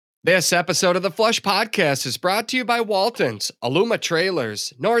This episode of the Flush Podcast is brought to you by Walton's, Aluma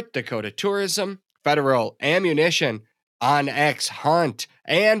Trailers, North Dakota Tourism, Federal Ammunition, OnX Hunt,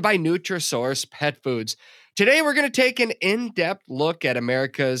 and by Nutrisource Pet Foods. Today, we're going to take an in-depth look at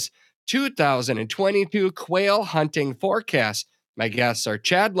America's 2022 quail hunting forecast. My guests are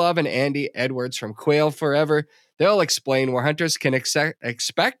Chad Love and Andy Edwards from Quail Forever. They'll explain where hunters can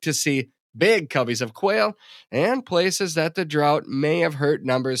expect to see big coveys of quail, and places that the drought may have hurt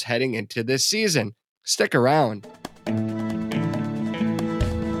numbers heading into this season. Stick around.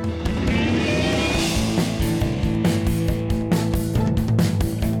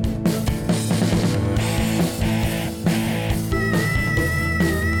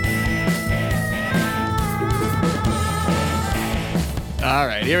 All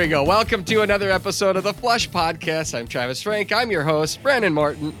right, here we go. Welcome to another episode of the Flush Podcast. I'm Travis Frank. I'm your host. Brandon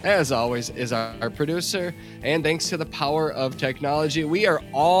Morton, as always, is our producer. And thanks to the power of technology, we are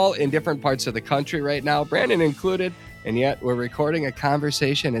all in different parts of the country right now, Brandon included, and yet we're recording a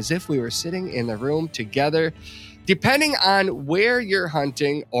conversation as if we were sitting in the room together. Depending on where you're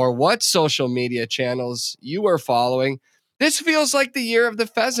hunting or what social media channels you are following, this feels like the year of the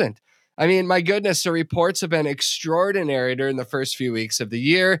pheasant. I mean, my goodness, the reports have been extraordinary during the first few weeks of the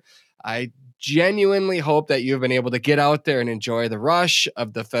year. I genuinely hope that you've been able to get out there and enjoy the rush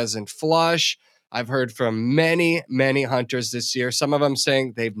of the pheasant flush. I've heard from many, many hunters this year. Some of them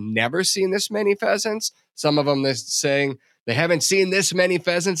saying they've never seen this many pheasants. Some of them saying they haven't seen this many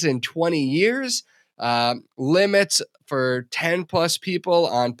pheasants in 20 years. Limits for 10 plus people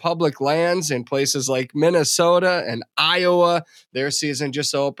on public lands in places like Minnesota and Iowa. Their season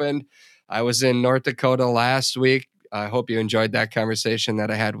just opened. I was in North Dakota last week. I hope you enjoyed that conversation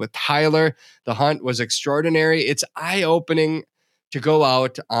that I had with Tyler. The hunt was extraordinary. It's eye-opening to go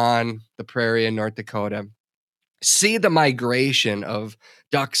out on the prairie in North Dakota, see the migration of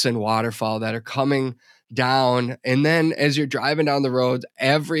ducks and waterfowl that are coming down. And then as you're driving down the road,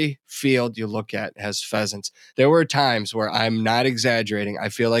 every field you look at has pheasants. There were times where, I'm not exaggerating, I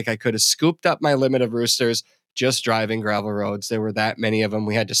feel like I could have scooped up my limit of roosters just driving gravel roads. There were that many of them.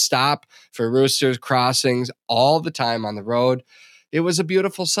 We had to stop for roosters crossings all the time on the road. It was a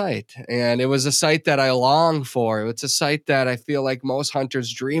beautiful sight, and it was a sight that I long for. It's a sight that I feel like most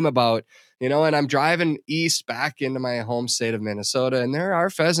hunters dream about, and I'm driving east back into my home state of Minnesota, and there are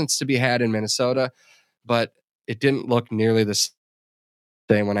pheasants to be had in Minnesota, but it didn't look nearly the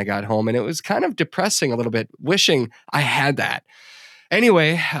same when I got home, and it was kind of depressing a little bit, wishing I had that.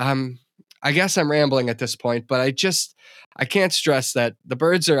 Anyway, I guess I'm rambling at this point, but I can't stress that the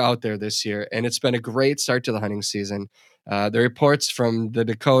birds are out there this year, and it's been a great start to the hunting season. The reports from the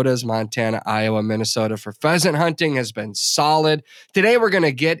Dakotas, Montana, Iowa, Minnesota for pheasant hunting has been solid. Today, we're going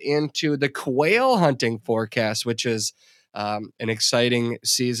to get into the quail hunting forecast, which is an exciting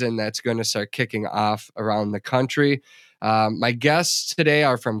season that's going to start kicking off around the country. My guests today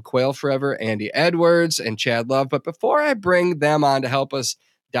are from Quail Forever, Andy Edwards and Chad Love. But before I bring them on to help us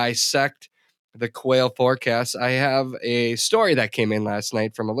dissect the quail forecast, I have a story that came in last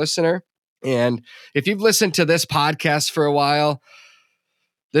night from a listener. And if you've listened to this podcast for a while,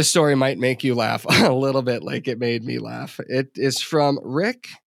 this story might make you laugh a little bit like it made me laugh. It is from Rick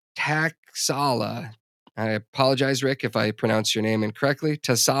Taxala. I apologize, Rick, if I pronounce your name incorrectly.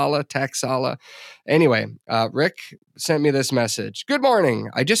 Taxala. Anyway, Rick sent me this message. Good morning.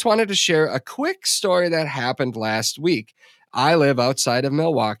 I just wanted to share a quick story that happened last week. I live outside of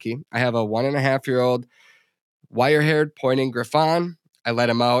Milwaukee. I have a 1.5-year-old wire-haired pointing Griffon. I let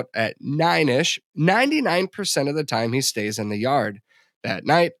him out at 9-ish. 99% of the time he stays in the yard. That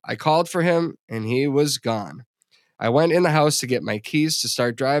night, I called for him and he was gone. I went in the house to get my keys to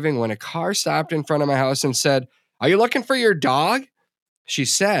start driving when a car stopped in front of my house and said, "Are you looking for your dog?" She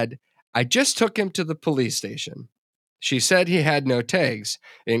said, "I just took him to the police station." She said he had no tags.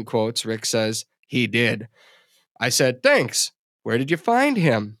 In quotes, Rick says, "He did." I said, "Thanks. Where did you find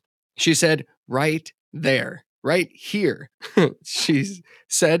him?" She said, "Right there, right here." She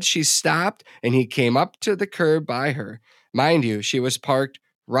said she stopped and he came up to the curb by her. Mind you, she was parked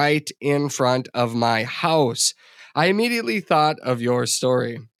right in front of my house. I immediately thought of your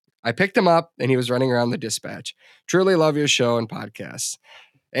story. I picked him up and he was running around the dispatch. Truly love your show and podcasts.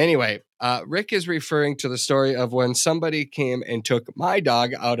 Anyway, Rick is referring to the story of when somebody came and took my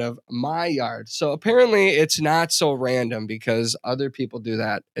dog out of my yard. So apparently it's not so random because other people do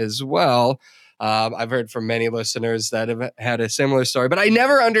that as well. I've heard from many listeners that have had a similar story, but I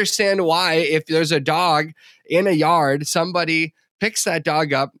never understand why, if there's a dog in a yard, somebody picks that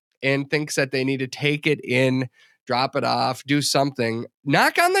dog up and thinks that they need to take it in, drop it off, do something,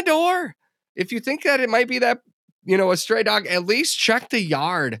 knock on the door. If you think that it might be that, a stray dog, at least check the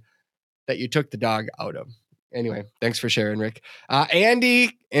yard that you took the dog out of. Anyway, thanks for sharing, Rick.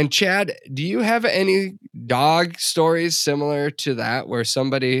 Andy and Chad, do you have any dog stories similar to that where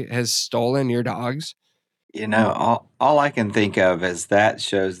somebody has stolen your dogs? All I can think of is that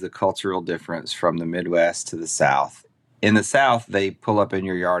shows the cultural difference from the Midwest to the South. In the South, they pull up in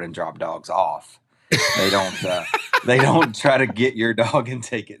your yard and drop dogs off. They don't. They don't try to get your dog and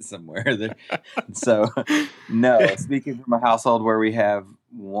take it somewhere. So, no. Speaking from a household where we have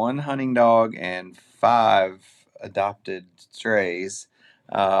one hunting dog and five adopted strays,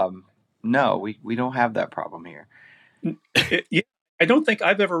 no, we don't have that problem here. Yeah, I don't think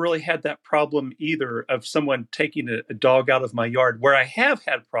I've ever really had that problem either of someone taking a dog out of my yard. Where I have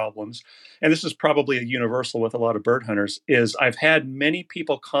had problems, and this is probably a universal with a lot of bird hunters, is I've had many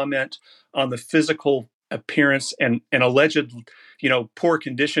people comment on the physical appearance and alleged, poor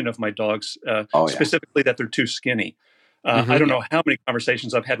condition of my dogs, Oh yeah. specifically that they're too skinny. I don't know how many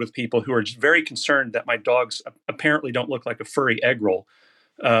conversations I've had with people who are just very concerned that my dogs apparently don't look like a furry egg roll.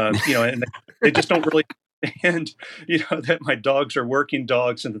 And they just don't really understand, that my dogs are working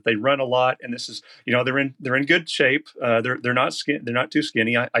dogs and that they run a lot. And this is, they're in good shape. They're not too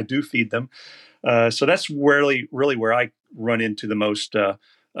skinny. I do feed them. So that's really where I run into the most,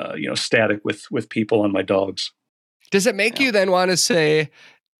 static with people on my dogs. Does it make you then want to say,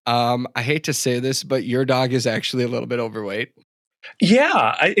 I hate to say this, but your dog is actually a little bit overweight?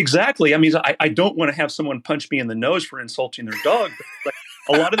 Yeah, exactly. I mean, I don't want to have someone punch me in the nose for insulting their dog. But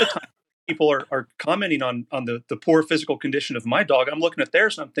a lot of the time, people are commenting on the poor physical condition of my dog. I'm looking at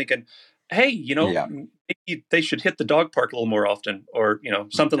theirs and I'm thinking, hey, Yeah. maybe they should hit the dog park a little more often, or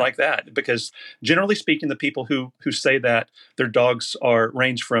something like that. Because generally speaking, the people who say that their dogs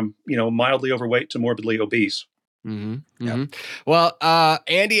range from mildly overweight to morbidly obese. Well,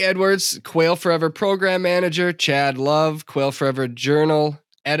 Andy Edwards, Quail Forever program manager, Chad Love, Quail Forever journal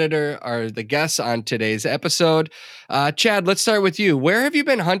editor are the guests on today's episode. Chad, let's start with you. Where have you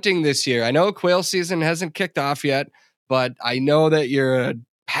been hunting this year? I know quail season hasn't kicked off yet, but I know that you're a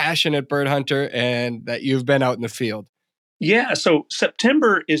passionate bird hunter and that you've been out in the field. Yeah, so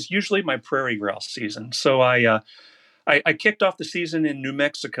September is usually my prairie grouse season. So I kicked off the season in New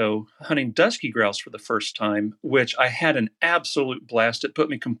Mexico hunting dusky grouse for the first time, which I had an absolute blast. It put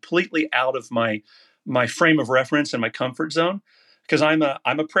me completely out of my frame of reference and my comfort zone because I'm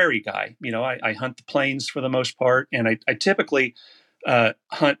a prairie guy. I hunt the plains for the most part, and I typically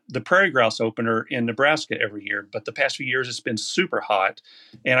hunt the prairie grouse opener in Nebraska every year. But the past few years, it's been super hot,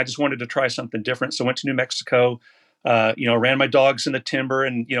 and I just wanted to try something different. So I went to New Mexico. Ran my dogs in the timber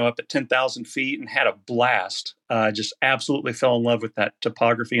and, up at 10,000 feet and had a blast. Just absolutely fell in love with that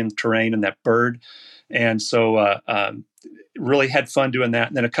topography and the terrain and that bird. And so really had fun doing that.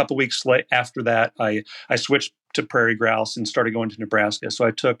 And then a couple weeks after that, I switched to prairie grouse and started going to Nebraska. So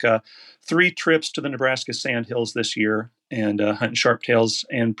I took 3 trips to the Nebraska sandhills this year and hunting sharptails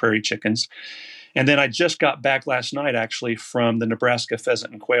and prairie chickens. And then I just got back last night, actually, from the Nebraska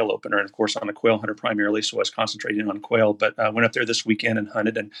pheasant and quail opener. And of course, I'm a quail hunter primarily, so I was concentrating on quail. But I went up there this weekend and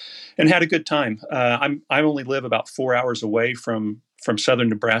hunted and had a good time. I only live about 4 hours away from southern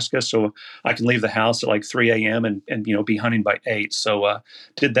Nebraska, so I can leave the house at like 3 a.m. and be hunting by 8. So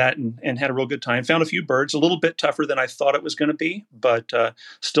did that and had a real good time. Found a few birds, a little bit tougher than I thought it was going to be, but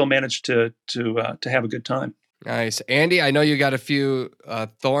still managed to have a good time. Nice. Andy, I know you got a few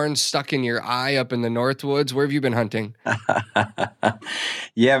thorns stuck in your eye up in the Northwoods. Where have you been hunting?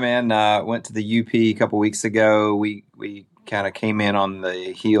 Yeah, man. Went to the UP a couple weeks ago. We kind of came in on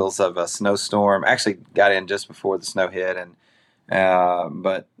the heels of a snowstorm. Actually, got in just before the snow hit, and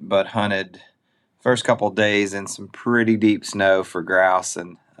but hunted first couple of days in some pretty deep snow for grouse,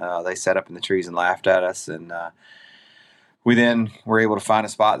 and they sat up in the trees and laughed at us, and we then were able to find a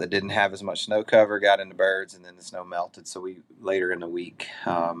spot that didn't have as much snow cover, got into birds, and then the snow melted. So we later in the week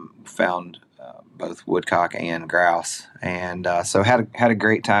found both woodcock and grouse, and so had a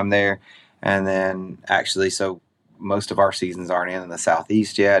great time there. And then actually, so most of our seasons aren't in the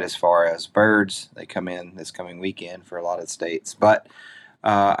southeast yet as far as birds. They come in this coming weekend for a lot of states. But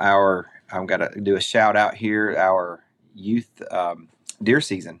I'm gonna do a shout out here. Our youth deer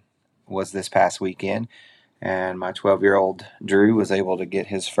season was this past weekend. And my 12-year-old Drew was able to get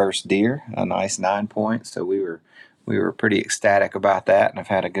his first deer, a nice 9 point. So we were pretty ecstatic about that, and I've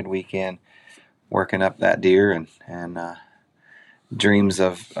had a good weekend working up that deer, and dreams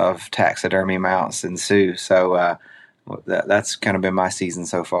of taxidermy mounts ensue. So that's kind of been my season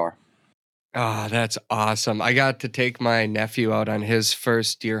so far. Oh, that's awesome. I got to take my nephew out on his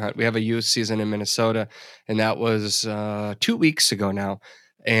first deer hunt. We have a youth season in Minnesota, and that was 2 weeks ago now.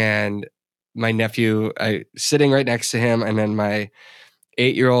 And my nephew, sitting right next to him, and then my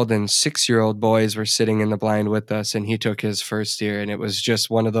 8-year-old and 6-year-old boys were sitting in the blind with us, and he took his first deer, and it was just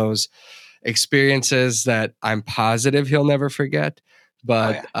one of those experiences that I'm positive he'll never forget, Oh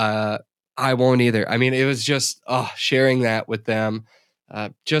but yeah. I won't either. I mean, it was just sharing that with them.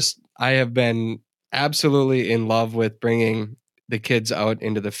 I have been absolutely in love with bringing the kids out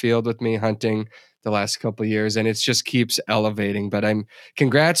into the field with me hunting the last couple of years, and it just keeps elevating. But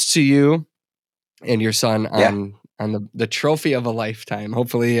congrats to you and your son Yeah. on the trophy of a lifetime.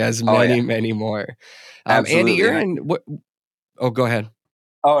 Hopefully, he has Oh many, yeah. many more. Andy, Absolutely. you're And in what? Oh, go ahead.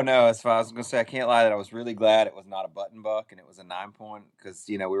 oh no, as far I was gonna say, I can't lie that I was really glad it was not a button buck and it was a 9 point because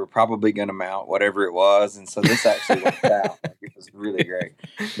we were probably going to mount whatever it was, and so this actually worked out. Like it was really great.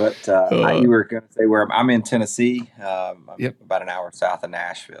 But Uh, you were going to say where I'm in Tennessee. I'm yep. about an hour south of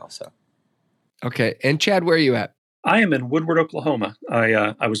Nashville. So Okay. And Chad, where are you at? I am in Woodward, Oklahoma.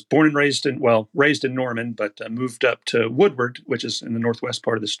 I was born and raised in Norman, but moved up to Woodward, which is in the northwest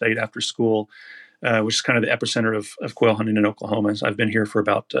part of the state after school, which is kind of the epicenter of quail hunting in Oklahoma. So I've been here for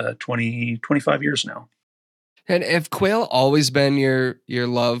about 25 years now. And have quail always been your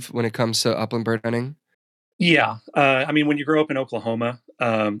love when it comes to upland bird hunting? Yeah. I mean, when you grow up in Oklahoma,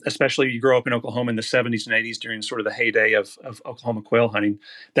 especially you grow up in Oklahoma in the 70s and 80s during sort of the heyday of Oklahoma quail hunting,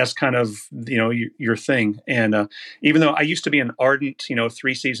 that's kind of, your thing. And even though I used to be an ardent,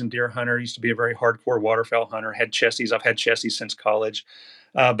 3-season deer hunter, used to be a very hardcore waterfowl hunter, had Chessies. I've had Chessies since college.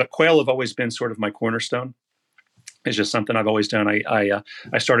 But quail have always been sort of my cornerstone. It's just something I've always done. I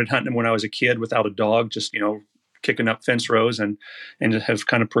started hunting them when I was a kid without a dog, just, kicking up fence rows and have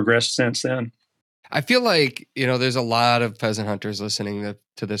kind of progressed since then. I feel like, there's a lot of pheasant hunters listening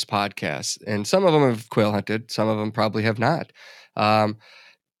to this podcast, and some of them have quail hunted, some of them probably have not. Um,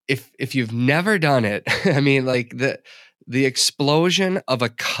 if you've never done it, I mean, like the explosion of a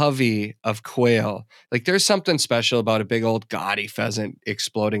covey of quail, like there's something special about a big old gaudy pheasant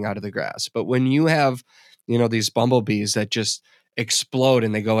exploding out of the grass. But when you have, these bumblebees that just explode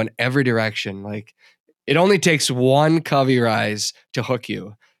and they go in every direction, like it only takes one covey rise to hook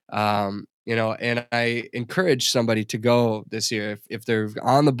you. And I encourage somebody to go this year if they're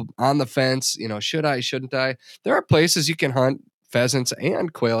on the fence. Should I? Shouldn't I? There are places you can hunt pheasants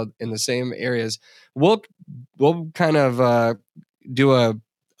and quail in the same areas. We'll kind of do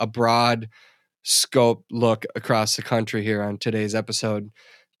a broad scope look across the country here on today's episode.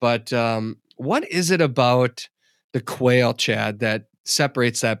 But what is it about the quail, Chad, that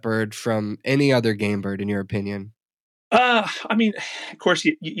separates that bird from any other game bird, in your opinion? I mean, of course,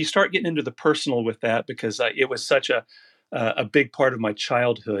 you start getting into the personal with that because it was such a big part of my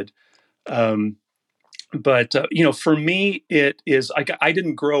childhood. Um, but for me, it is. I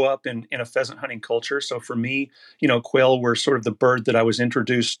didn't grow up in a pheasant hunting culture, so for me, quail were sort of the bird that I was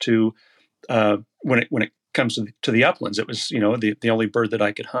introduced to when it comes to the uplands. It was the only bird that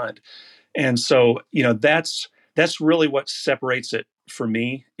I could hunt. And so, that's really what separates it for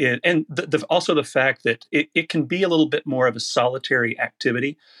me. And also the fact that it can be a little bit more of a solitary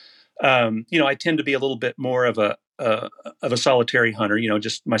activity. I tend to be a little bit more of a solitary hunter.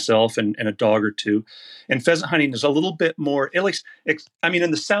 Just myself and a dog or two. And pheasant hunting is a little bit more. At least, I mean,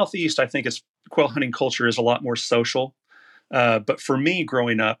 in the southeast, I think it's quail hunting culture is a lot more social. But for me,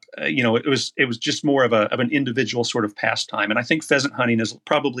 growing up, it was just more of an individual sort of pastime, and I think pheasant hunting is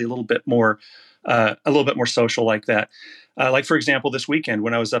probably a little bit more social like that. Like for example, this weekend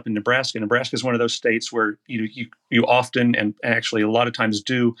when I was up in Nebraska, Nebraska is one of those states where you often and actually a lot of times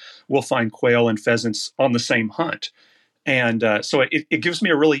will find quail and pheasants on the same hunt, and so it gives me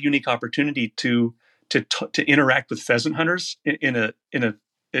a really unique opportunity to interact with pheasant hunters in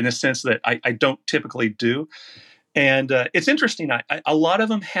a sense that I don't typically do. And it's interesting. A lot of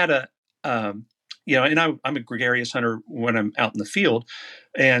them had and I'm a gregarious hunter when I'm out in the field.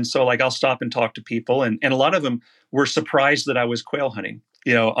 And so like I'll stop and talk to people. And a lot of them were surprised that I was quail hunting,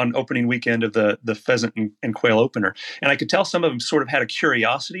 on opening weekend of the pheasant and quail opener. And I could tell some of them sort of had a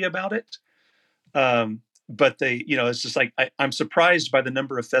curiosity about it. But it's just like, I'm surprised by the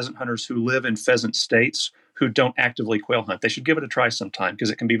number of pheasant hunters who live in pheasant states who don't actively quail hunt. They should give it a try sometime because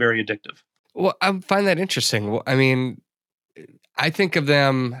it can be very addictive. Well, I find that interesting. Well, I mean, I think of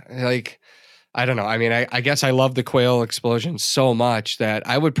them like, I don't know. I mean, I guess I love the quail explosion so much that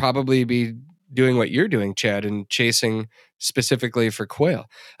I would probably be doing what you're doing, Chad, and chasing specifically for quail.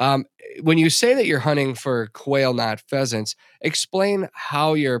 Um, when you say that you're hunting for quail, not pheasants, explain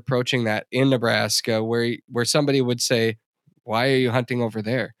how you're approaching that in Nebraska, where somebody would say, "Why are you hunting over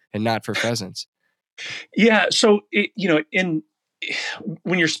there and not for pheasants?" Yeah. So, in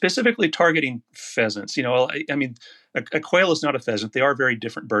when you're specifically targeting pheasants, I mean, a quail is not a pheasant. They are very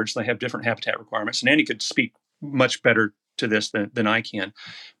different birds. They have different habitat requirements. And Andy could speak much better to this than I can.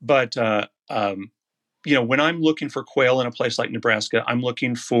 But when I'm looking for quail in a place like Nebraska, I'm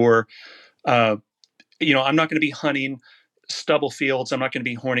looking for uh, I'm not going to be hunting stubble fields. I'm not going to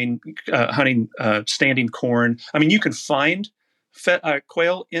be hunting standing corn. I mean, you can find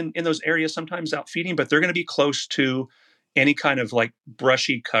quail in those areas sometimes out feeding, but they're going to be close to any kind of like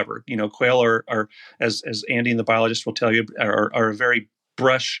brushy cover. Quail are as Andy, the biologist, will tell you, are a very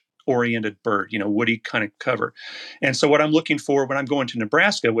brush oriented bird, woody kind of cover. And so what I'm looking for when I'm going to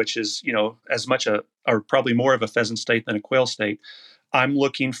Nebraska, which is, as much or probably more of a pheasant state than a quail state, I'm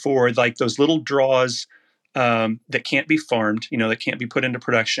looking for like those little draws that can't be farmed, that can't be put into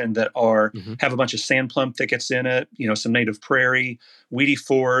production, that have a bunch of sand plum thickets in it, some native prairie, weedy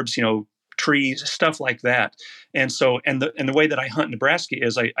forbs, trees, stuff like that. And so, and the way that I hunt Nebraska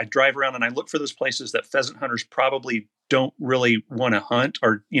is I drive around and I look for those places that pheasant hunters probably don't really want to hunt,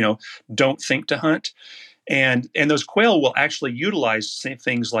 or don't think to hunt. And those quail will actually utilize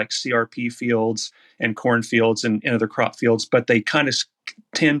things like CRP fields and cornfields and other crop fields, but they kind of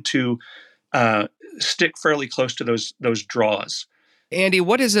tend to stick fairly close to those draws. Andy,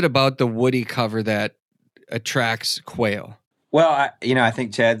 what is it about the woody cover that attracts quail? Well, I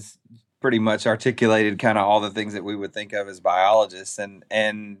think Chad's pretty much articulated kind of all the things that we would think of as biologists,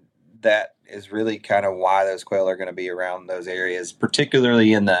 and that is really kind of why those quail are going to be around those areas,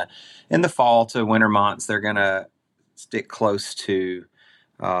 particularly in the fall to winter months. They're going to stick close to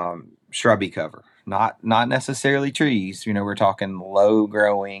shrubby cover, not necessarily trees. We're talking low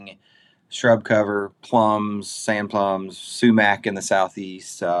growing shrub cover, plums, sand plums, sumac in the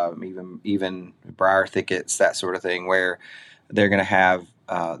southeast, even briar thickets, that sort of thing, where they're going to have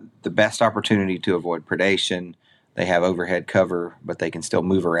the best opportunity to avoid predation. They have overhead cover, but they can still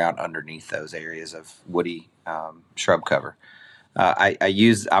move around underneath those areas of woody shrub cover. I'm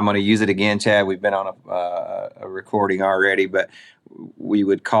going to use it again, Chad. We've been on a recording already, but we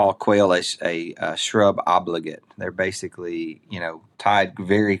would call quail a shrub obligate. They're basically, tied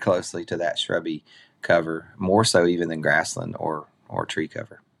very closely to that shrubby cover, more so even than grassland or tree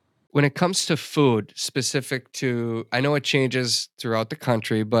cover. When it comes to food specific to, I know it changes throughout the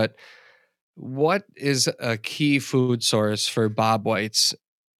country, but what is a key food source for bobwhites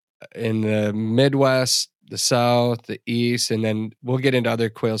in the Midwest, the South, the East, and then we'll get into other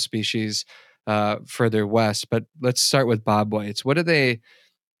quail species further west. But let's start with bobwhites. What are they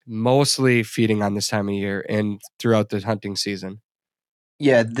mostly feeding on this time of year and throughout the hunting season?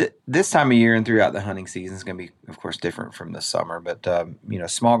 Yeah, this time of year and throughout the hunting season is going to be, of course, different from the summer. But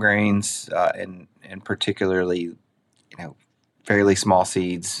small grains and particularly, fairly small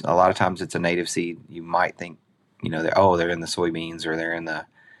seeds. A lot of times it's a native seed. You might think, they're in the soybeans or they're in the,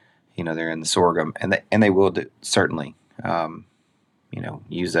 they're in the sorghum, and they will certainly,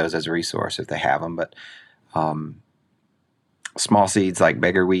 use those as a resource if they have them. But small seeds like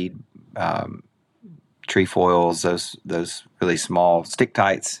beggarweed, trefoils, those really small stick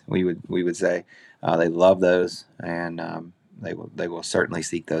tights, we would say, they love those, and they will certainly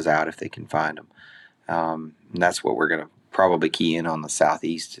seek those out if they can find them. And that's what we're going to probably key in on the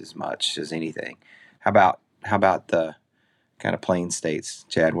southeast as much as anything. How about the kind of plain states,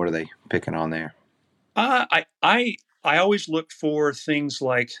 Chad? What are they picking on there? I always look for things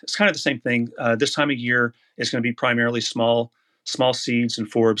like, it's kind of the same thing. This time of year is going to be primarily small seeds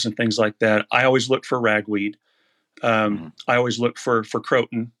and forbs and things like that. I always look for ragweed. I always look for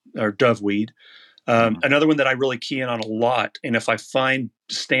croton or doveweed. Another one that I really key in on a lot, and if I find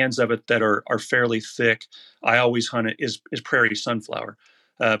stands of it that are fairly thick, I always hunt it, is prairie sunflower.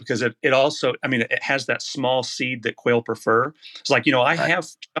 Because it also, it has that small seed that quail prefer. It's like, I have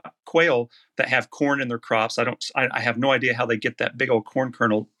quail that have corn in their crops. I have no idea how they get that big old corn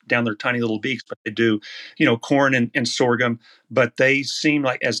kernel down their tiny little beaks, but they do, corn and sorghum. But they seem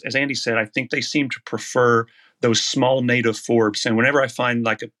like, as Andy said, I think they seem to prefer those small native forbs. And whenever I find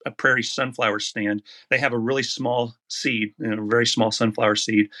like a prairie sunflower stand, they have a really small seed, a very small sunflower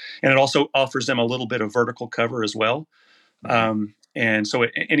seed. And it also offers them a little bit of vertical cover as well. And so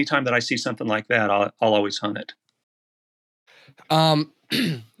anytime that I see something like that, I'll always hunt it.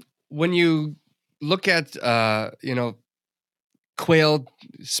 When you look at, quail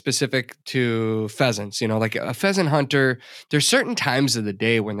specific to pheasants, like a pheasant hunter, there's certain times of the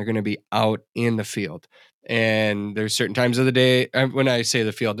day when they're going to be out in the field. And there's certain times of the day, when I say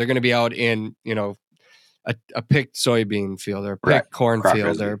the field, they're going to be out in, a picked soybean field or a picked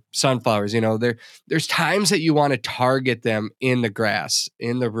cornfield or sunflowers. There's times that you want to target them in the grass,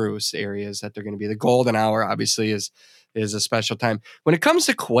 in the roost areas that they're going to be. The golden hour obviously is a special time. When it comes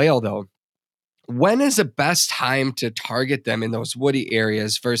to quail, though, when is the best time to target them in those woody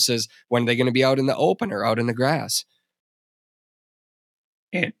areas versus when they're going to be out in the open or out in the grass?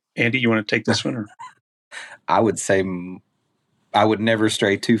 And Andy, you want to take this one? Or? I would say I would never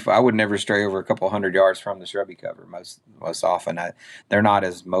stray too far. I would never stray over a couple hundred yards from the shrubby cover. Most often, they're not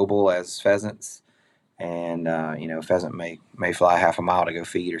as mobile as pheasants, and pheasant may fly half a mile to go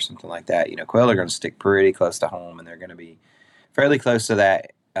feed or something like that. Quail are going to stick pretty close to home, and they're going to be fairly close to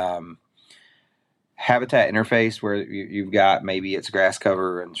that habitat interface where you've got maybe it's grass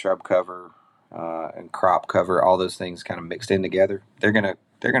cover and shrub cover and crop cover, all those things kind of mixed in together. They're gonna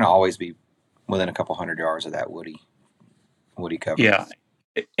always be within a couple hundred yards of that woody cover. Yeah,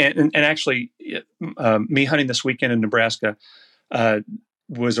 and actually, me hunting this weekend in Nebraska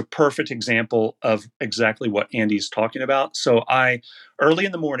was a perfect example of exactly what Andy's talking about. So early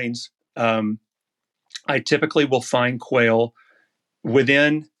in the mornings, I typically will find quail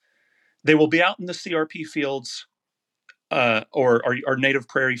they will be out in the CRP fields or native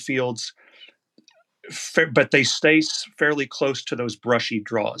prairie fields, but they stay fairly close to those brushy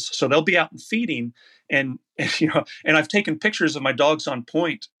draws. So they'll be out and feeding, and I've taken pictures of my dogs on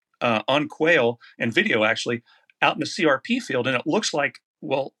point on quail and video actually out in the CRP field, and it looks like,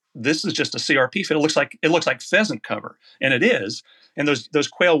 well, this is just a CRP field. It looks like pheasant cover, and it is. And those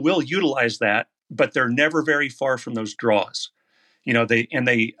quail will utilize that, but they're never very far from those draws.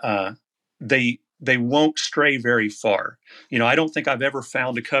 They won't stray very far. I don't think I've ever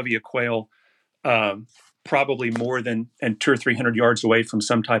found a covey of quail probably more than 200 or 300 yards away from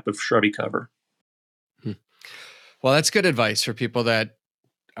some type of shrubby cover. Well, that's good advice for people that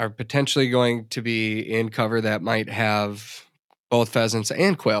are potentially going to be in cover that might have both pheasants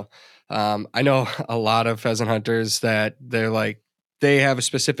and quail. I know a lot of pheasant hunters that they have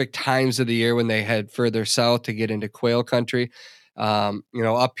specific times of the year when they head further south to get into quail country.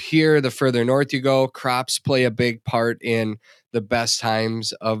 Up here, the further north you go, crops play a big part in the best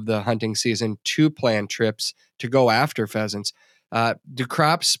times of the hunting season to plan trips to go after pheasants. Do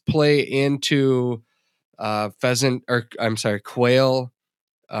crops play into quail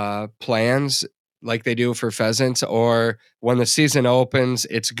plans like they do for pheasants, or when the season opens,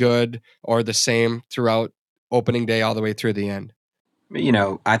 it's good, or the same throughout opening day all the way through the end?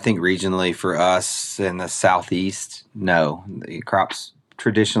 I think regionally for us in the Southeast, no, the crops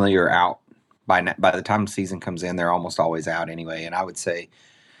traditionally are out by the time the season comes in. They're almost always out anyway. And I would say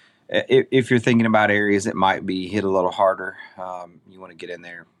if you're thinking about areas that might be hit a little harder, you want to get in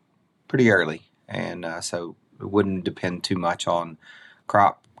there pretty early. And so it wouldn't depend too much on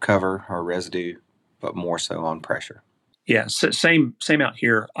crop cover or residue, but more so on pressure. Yeah, same out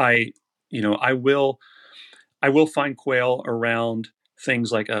here. I will find quail around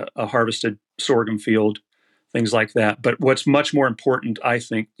things like a harvested sorghum field, things like that. But what's much more important, I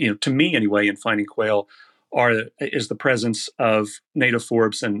think, to me anyway, in finding quail is the presence of native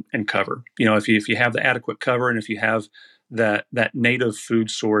forbs and cover. If you have the adequate cover and if you have that native food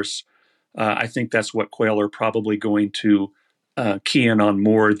source, I think that's what quail are probably going to key in on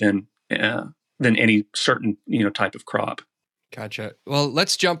more than any certain type of crop. Gotcha. Well,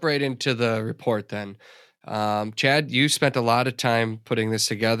 let's jump right into the report then. Chad, you spent a lot of time putting this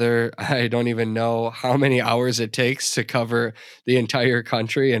together. I don't even know how many hours it takes to cover the entire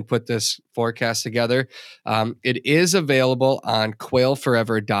country and put this forecast together. It is available on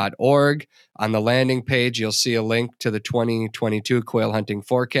quailforever.org. On the landing page, you'll see a link to the 2022 quail hunting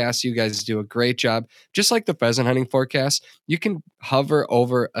forecast. You guys do a great job. Just like the pheasant hunting forecast, you can hover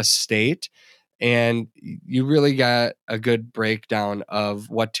over a state and you really got a good breakdown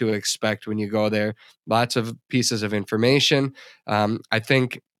of what to expect when you go there. Lots of pieces of information. I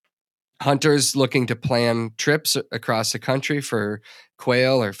think hunters looking to plan trips across the country for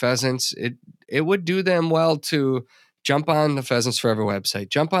quail or pheasants, it would do them well to jump on the Pheasants Forever website,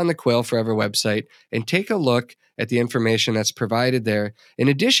 jump on the Quail Forever website, and take a look at the information that's provided there. In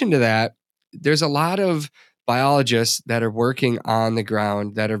addition to that, there's a lot of biologists that are working on the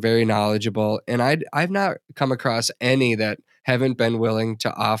ground that are very knowledgeable, and I've not come across any that haven't been willing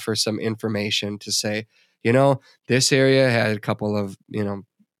to offer some information to say, this area had a couple of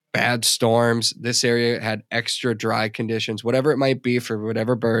bad storms, this area had extra dry conditions, whatever it might be for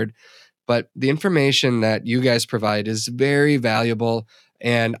whatever bird. But the information that you guys provide is very valuable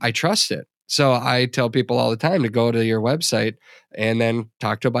and I trust it. So I tell people all the time to go to your website and then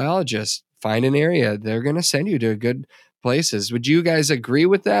talk to a biologist, find an area. They're going to send you to good places. Would you guys agree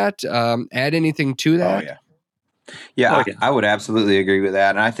with that? Add anything to that? Oh, yeah. Yeah, I would absolutely agree with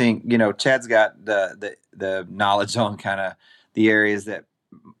that. And I think, Chad's got the knowledge on kind of the areas that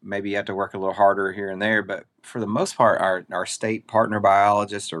maybe you have to work a little harder here and there, but for the most part, our state partner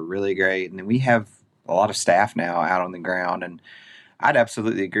biologists are really great. And then we have a lot of staff now out on the ground. And I'd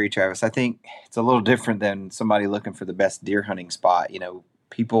absolutely agree, Travis. I think it's a little different than somebody looking for the best deer hunting spot.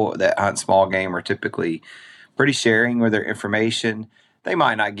 People that hunt small game are typically pretty sharing with their information. They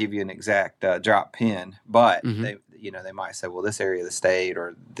might not give you an exact drop pin, but Mm-hmm. they might say, well, this area of the state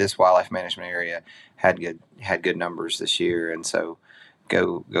or this wildlife management area had good numbers this year, and so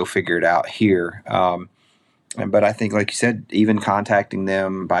go figure it out here. But I think, like you said, even contacting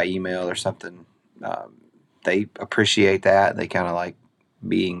them by email or something, they appreciate that. They kind of like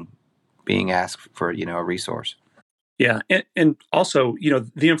being asked for a resource. Yeah, and also,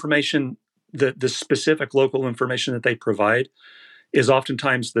 the information, the specific local information that they provide is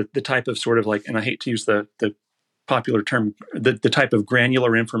oftentimes the type of sort of like, and I hate to use the popular term, the type of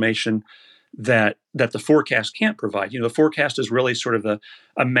granular information that the forecast can't provide. The forecast is really sort of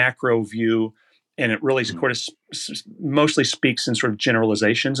a macro view, and it really sort of mostly speaks in sort of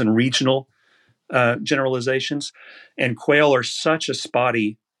generalizations and regional generalizations. And quail are such a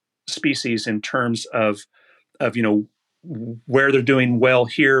spotty species in terms of where they're doing well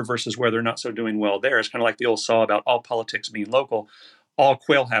here versus where they're not so doing well there. It's kind of like the old saw about all politics being local. All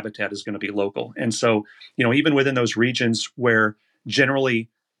quail habitat is going to be local, and so even within those regions where generally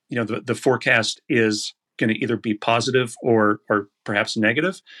the forecast is going to either be positive or perhaps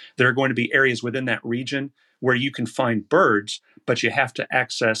negative, there are going to be areas within that region where you can find birds, but you have to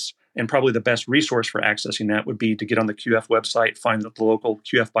access. And probably the best resource for accessing that would be to get on the QF website, find the local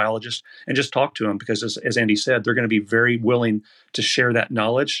QF biologist, and just talk to them. Because as Andy said, they're going to be very willing to share that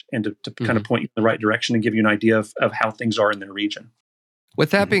knowledge and to kind of point you in the right direction and give you an idea of how things are in their region.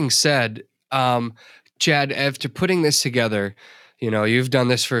 With that being said, Chad, after putting this together, you've done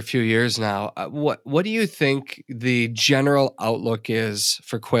this for a few years now. What do you think the general outlook is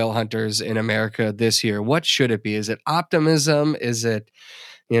for quail hunters in America this year? What should it be? Is it optimism? Is it,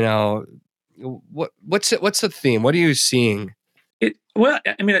 what's the theme? What are you seeing? Well,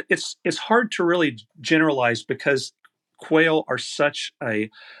 I mean, it's hard to really generalize because quail are such a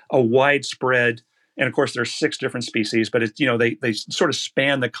widespread, and of course there's 6 different species, but they sort of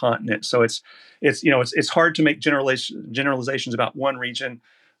span the continent. So it's hard to make generalizations about one region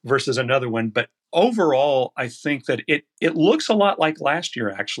versus another one. But overall, I think that it looks a lot like last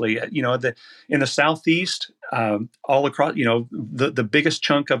year. Actually, in the southeast, all across, the biggest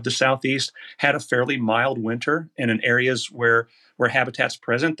chunk of the southeast had a fairly mild winter, and in areas where habitat's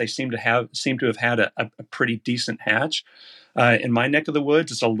present, they seem to have had a pretty decent hatch. In my neck of the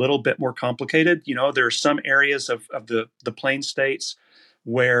woods, it's a little bit more complicated. There are some areas of the plain states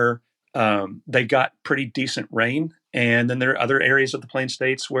where they got pretty decent rain, and then there are other areas of the plain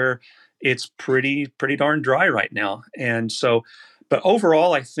states where it's pretty darn dry right now. And so, but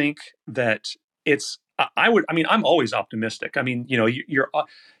overall, I think that it's. I'm always optimistic. I mean,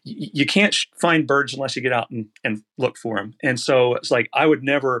 you can't find birds unless you get out and look for them. And so it's like, I would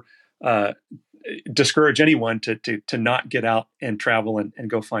never discourage anyone to not get out and travel and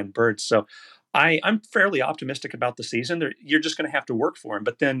go find birds. So I'm fairly optimistic about the season. You're just going to have to work for them.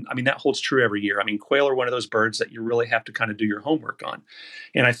 But then, I mean, that holds true every year. I mean, quail are one of those birds that you really have to kind of do your homework on.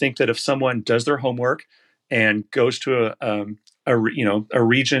 And I think that if someone does their homework and goes to a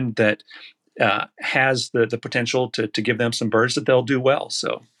region that has the potential to give them some birds, that they'll do well.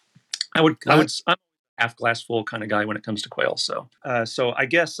 So I'm half glass full kind of guy when it comes to quail. So I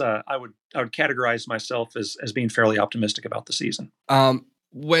guess I would categorize myself as being fairly optimistic about the season.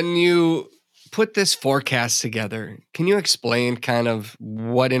 When you put this forecast together, can you explain kind of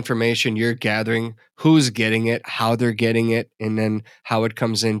what information you're gathering, who's getting it, how they're getting it, and then how it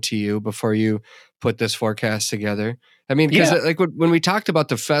comes into you before you put this forecast together? I mean, because like when we talked about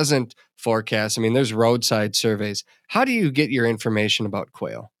the pheasant forecast, I mean, there's roadside surveys. How do you get your information about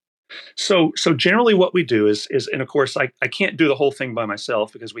quail? So generally what we do is, and of course I can't do the whole thing by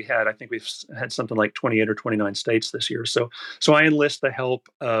myself because I think we've had something like 28 or 29 states this year. So I enlist the help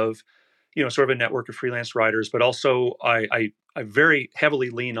of, sort of a network of freelance writers, but also I very heavily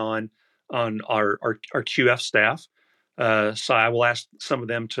lean on our QF staff. So I will ask some of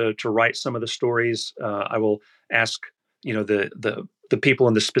them to write some of the stories. I will ask, the people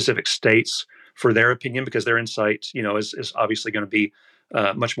in the specific states for their opinion, because their insight, is obviously going to be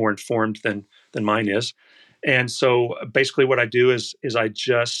much more informed than mine is. And so basically what I do is I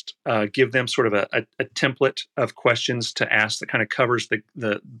just give them sort of a template of questions to ask that kind of covers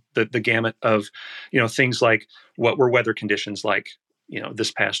the gamut of, things like what were weather conditions like,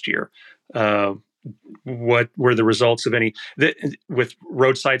 this past year? what were the results of any with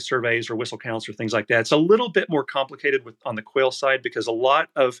roadside surveys or whistle counts or things like that. It's a little bit more complicated on the quail side, because a lot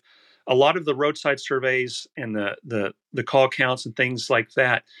of the roadside surveys and the call counts and things like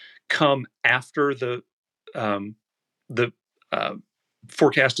that come after um, the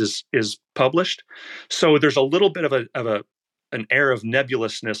forecast is published. So there's a little bit of an air of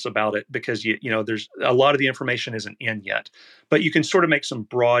nebulousness about it, because there's a lot of the information isn't in yet, but you can sort of make some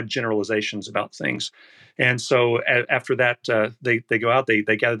broad generalizations about things. And so after that, they go out, they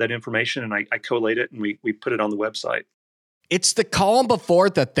gather that information, and I collate it, and we put it on the website. It's the calm before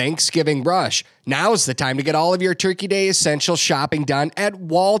the Thanksgiving rush. Now's the time to get all of your Turkey Day essential shopping done at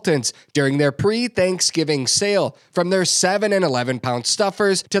Walton's during their pre-Thanksgiving sale. From their 7 and 11-pound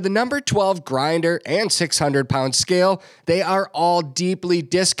stuffers to the number 12 grinder and 600-pound scale, they are all deeply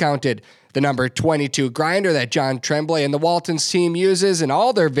discounted. The number 22 grinder that John Tremblay and the Walton's team uses in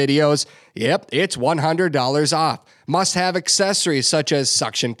all their videos, yep, it's $100 off. Must-have accessories such as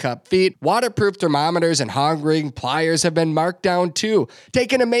suction cup feet, waterproof thermometers, and hog ring pliers have been marked down too.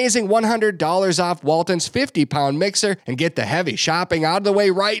 Take an amazing $100 off Walton's 50-pound mixer and get the heavy shopping out of the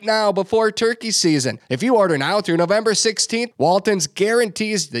way right now before turkey season. If you order now through November 16th, Walton's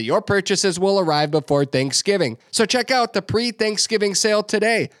guarantees that your purchases will arrive before Thanksgiving. So check out the pre-Thanksgiving sale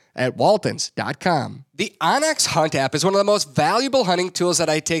today at waltons.com. The onX Hunt app is one of the most valuable hunting tools that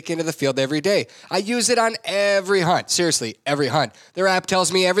I take into the field every day. I use it on every hunt. Seriously, every hunt. Their app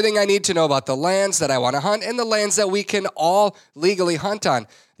tells me everything I need to know about the lands that I want to hunt and the lands that we can all legally hunt on.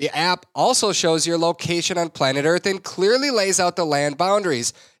 The app also shows your location on planet Earth and clearly lays out the land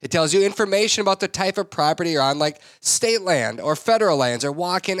boundaries. It tells you information about the type of property you're on, like state land or federal lands or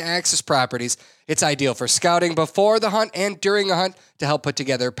walk-in access properties. It's ideal for scouting before the hunt and during a hunt to help put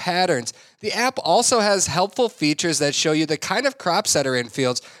together patterns. The app also has helpful features that show you the kind of crops that are in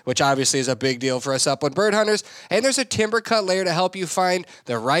fields, which obviously is a big deal for us upland bird hunters. And there's a timber cut layer to help you find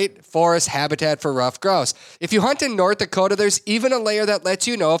the right forest habitat for ruffed grouse. If you hunt in North Dakota, there's even a layer that lets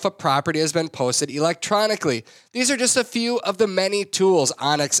you know if a property has been posted electronically. These are just a few of the many tools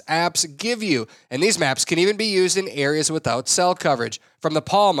onX apps give you, and these maps can even be used in areas without cell coverage. From the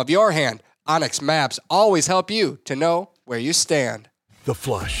palm of your hand, onX maps always help you to know where you stand. The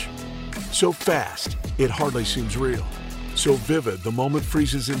flush. So fast, it hardly seems real. So vivid, the moment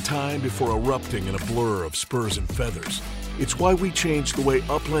freezes in time before erupting in a blur of spurs and feathers. It's why we changed the way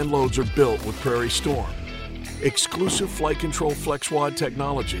upland loads are built with Prairie Storm. Exclusive flight control FlexWad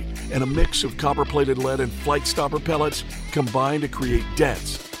technology and a mix of copper-plated lead and flight stopper pellets combine to create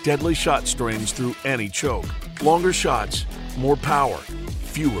dense, deadly shot strings through any choke. Longer shots, more power,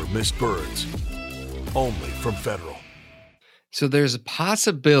 fewer missed birds. Only from Federal. So there's a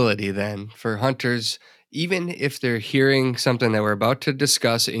possibility then for hunters, even if they're hearing something that we're about to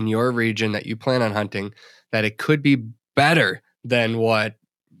discuss in your region that you plan on hunting, that it could be better than what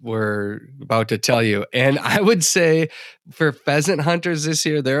we're about to tell you. And I would say for pheasant hunters this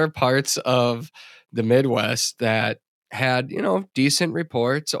year, there are parts of the Midwest that had, decent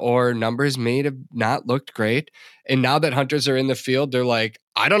reports or numbers may have not looked great. And now that hunters are in the field, they're like,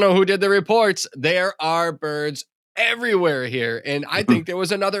 I don't know who did the reports. There are birds everywhere here. And I think there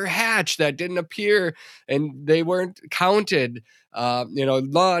was another hatch that didn't appear and they weren't counted. A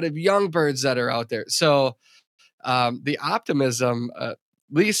lot of young birds that are out there. So the optimism, at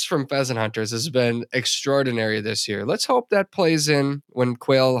least from pheasant hunters, has been extraordinary this year. Let's hope that plays in when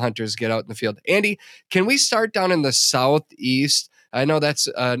quail hunters get out in the field. Andy, can we start down in the southeast? I know that's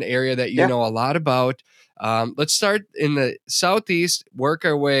an area that you know a lot about. Let's start in the southeast, work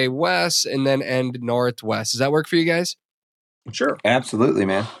our way west, and then end northwest. Does that work for you guys? Sure. Absolutely,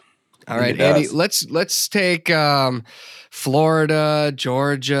 man. All right, Andy, let's take Florida,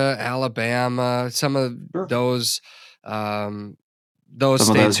 Georgia, Alabama, some of those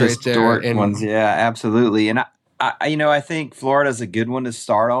states right there. And ones, yeah, absolutely. And I think Florida's a good one to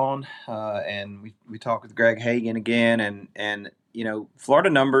start on. And we talked with Greg Hagan again, and Florida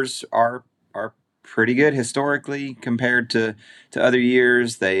numbers are pretty good historically compared to other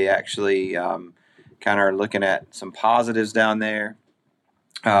years. They actually kind of are looking at some positives down there.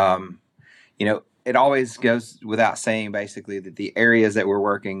 It always goes without saying, basically, that the areas that we're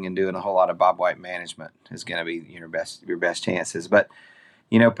working and doing a whole lot of bobwhite management is going to be your best chances. But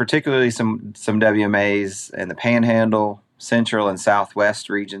particularly some WMAs in the Panhandle, Central and Southwest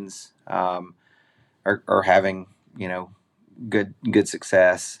regions are having good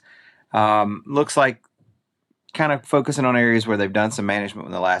success. Looks like kind of focusing on areas where they've done some management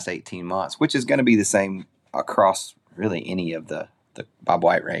in the last 18 months, which is going to be the same across really any of the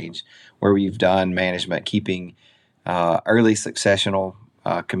bobwhite range, where we've done management, keeping early successional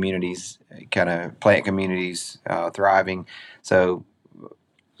communities, kind of plant communities thriving. So,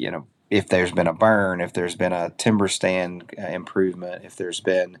 if there's been a burn, if there's been a timber stand improvement, if there's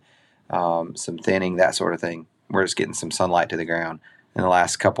been some thinning, that sort of thing, we're just getting some sunlight to the ground in the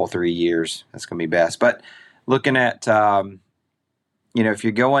last 3 years. That's going to be best. But looking at, if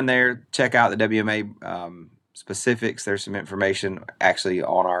you're going there, check out the WMA specifics. There's some information actually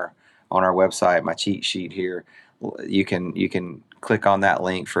on our website, my cheat sheet here. You can click on that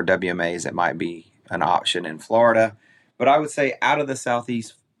link for WMAs. It might be an option in Florida. But I would say out of the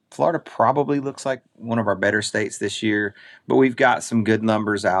Southeast, Florida probably looks like one of our better states this year, but we've got some good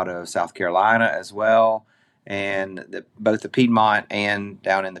numbers out of South Carolina as well. And both the Piedmont and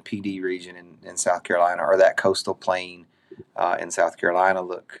down in the PD region in South Carolina, or that coastal plain in South Carolina,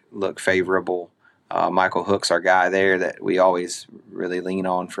 look favorable. Michael Hook's our guy there that we always really lean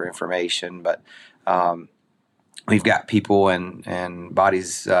on for information. But we've got people and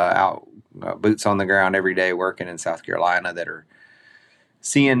bodies out, boots on the ground every day working in South Carolina that are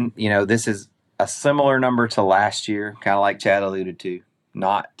seeing, this is a similar number to last year, kind of like Chad alluded to.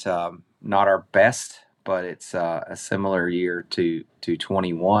 Not our best, but it's a similar year to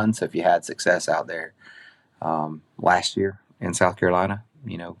 21. So if you had success out there last year in South Carolina,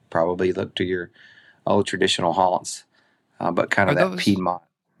 probably look to your old traditional haunts, but kind of that Piedmont.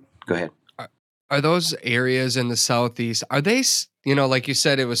 Go ahead. Are those areas in the Southeast, are they, like you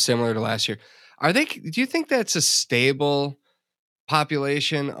said, it was similar to last year. Do you think that's a stable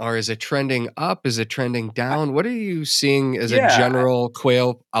population, or is it trending up? Is it trending down? What are you seeing as a general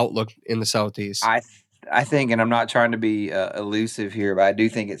quail outlook in the Southeast? I think, and I'm not trying to be elusive here, but I do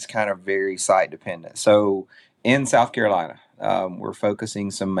think it's kind of very site dependent. So in South Carolina, we're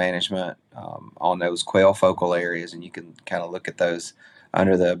focusing some management on those quail focal areas, and you can kind of look at those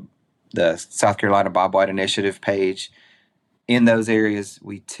under the South Carolina Bobwhite Initiative page. In those areas,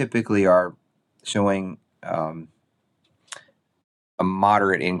 we typically are showing a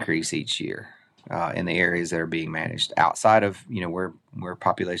moderate increase each year in the areas that are being managed. Outside of where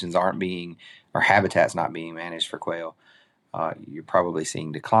populations aren't being, or habitats not being managed for quail, you're probably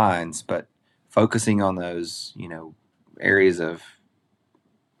seeing declines. But focusing on those areas of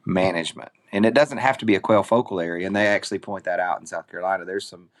management, and it doesn't have to be a quail focal area, and they actually point that out in South Carolina. There's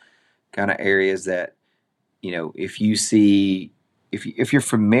some kind of areas that if you're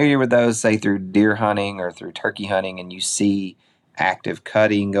familiar with those, say through deer hunting or through turkey hunting, and you see active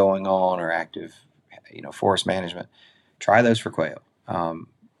cutting going on or active forest management, try those for quail.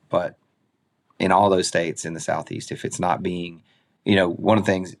 But in all those states in the Southeast, if it's not being, one of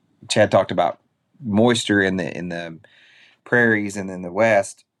the things Chad talked about, moisture in the prairies and in the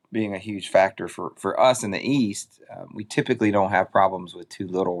West being a huge factor for us in the East. We typically don't have problems with too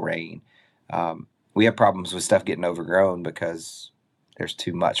little rain. We have problems with stuff getting overgrown because there's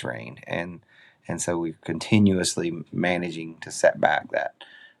too much rain, and so we're continuously managing to set back that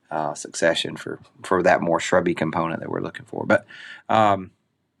succession for that more shrubby component that we're looking for. But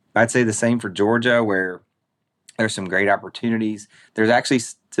I'd say the same for Georgia, where there's some great opportunities. There's actually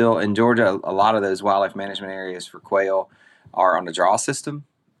still in Georgia, a lot of those wildlife management areas for quail are on the draw system,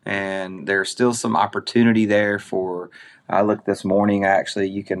 and there's still some opportunity there for. I looked this morning, actually,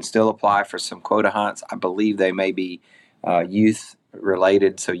 you can still apply for some quota hunts. I believe they may be youth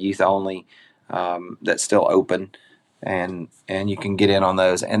related, so youth only, that's still open, and you can get in on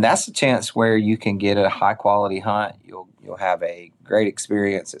those. And that's a chance where you can get a high quality hunt. You'll have a great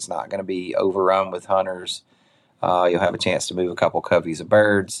experience. It's not going to be overrun with hunters. You'll have a chance to move a couple coveys of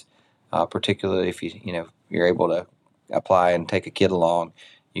birds, particularly if you're able to apply and take a kid along.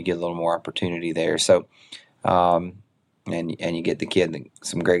 You get a little more opportunity there. So. And you get the kid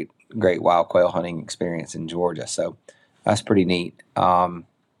some great wild quail hunting experience in Georgia. So that's pretty neat.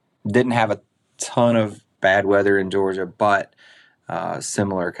 Didn't have a ton of bad weather in Georgia, but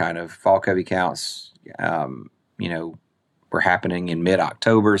similar kind of fall covey counts, were happening in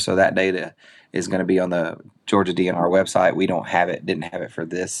mid-October. So that data is going to be on the Georgia DNR website. We didn't have it for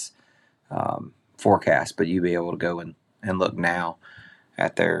this forecast, but you'll be able to go and look now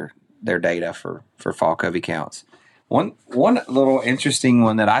at their data for fall covey counts. One little interesting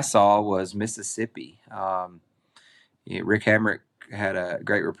one that I saw was Mississippi. Rick Hamrick had a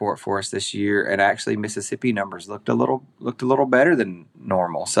great report for us this year, and actually Mississippi numbers looked a little better than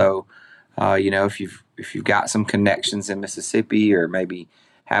normal. So, if you've got some connections in Mississippi, or maybe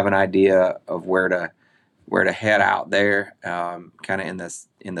have an idea of where to head out there, kind of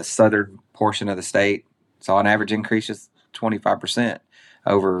in the southern portion of the state, saw an average increase of 25%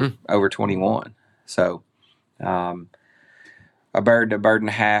 over 21. So. A bird to bird and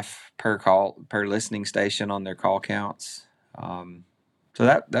a half per listening station on their call counts. So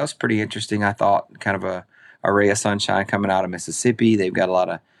that was pretty interesting. I thought kind of a ray of sunshine coming out of Mississippi. They've got a lot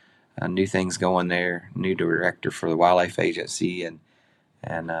of new things going there. New director for the wildlife agency, and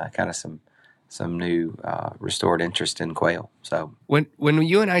kind of some new restored interest in quail. So when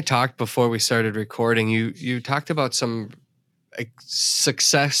you and I talked before we started recording, you talked about some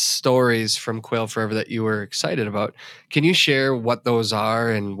success stories from Quail Forever that you were excited about. Can you share what those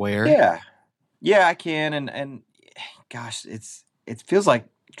are and where? Yeah, I can. And gosh, it feels like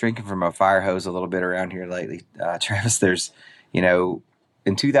drinking from a fire hose a little bit around here lately, Travis. There's,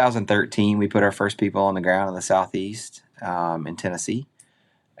 in 2013 we put our first people on the ground in the Southeast, in Tennessee,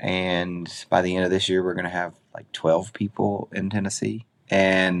 and by the end of this year we're going to have like 12 people in Tennessee,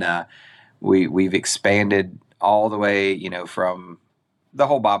 and we've expanded all the way, from the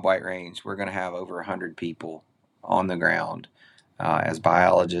whole Bob White range. We're going to have over 100 people on the ground, as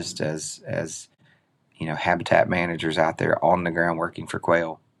biologists, as habitat managers out there on the ground working for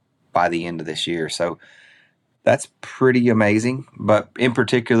quail by the end of this year. So that's pretty amazing. But in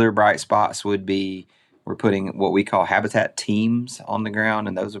particular, bright spots would be we're putting what we call habitat teams on the ground,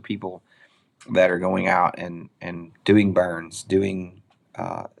 and those are people that are going out and doing burns, doing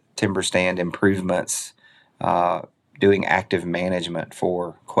timber stand improvements, doing active management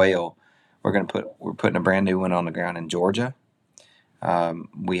for quail. We're putting a brand new one on the ground in Georgia.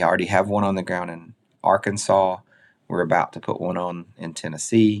 We already have one on the ground in Arkansas. We're about to put one on in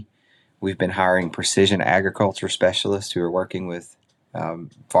Tennessee. We've been hiring precision agriculture specialists who are working with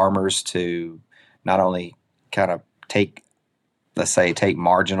farmers to not only kind of take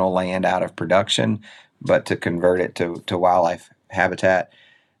marginal land out of production, but to convert it to wildlife habitat.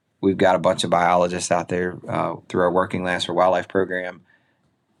 We've got a bunch of biologists out there through our Working Lands for Wildlife program.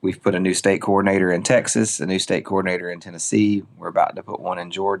 We've put a new state coordinator in Texas, a new state coordinator in Tennessee. We're about to put one in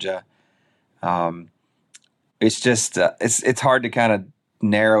Georgia. It's just it's hard to kind of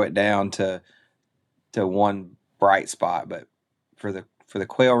narrow it down to one bright spot, but for the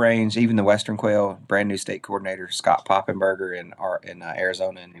quail range, even the western quail, brand new state coordinator Scott Poppenberger in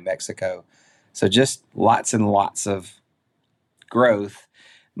Arizona and New Mexico. So just lots and lots of growth.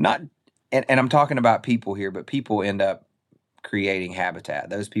 And I'm talking about people here, but people end up creating habitat.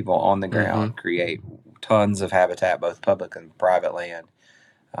 Those people on the ground create tons of habitat, both public and private land.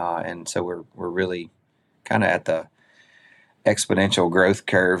 And so we're really kind of at the exponential growth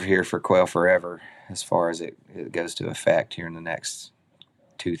curve here for Quail Forever as far as it goes to effect here in the next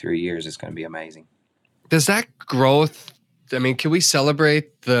 2-3 years. It's going to be amazing. Does that growth, can we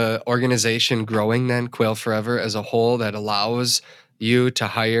celebrate the organization growing then, Quail Forever as a whole, that allows you to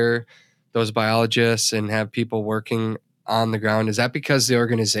hire those biologists and have people working on the ground? Is that because the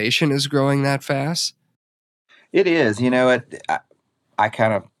organization is growing that fast? It is. I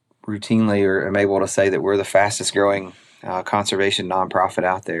kind of routinely am able to say that we're the fastest growing conservation nonprofit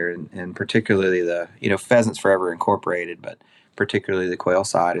out there, and particularly the Pheasants Forever Incorporated, but particularly the quail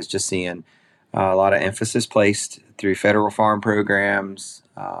side is just seeing a lot of emphasis placed through federal farm programs,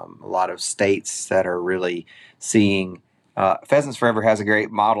 a lot of states that are really seeing Pheasants Forever has a great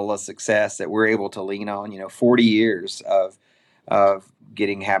model of success that we're able to lean on. 40 years of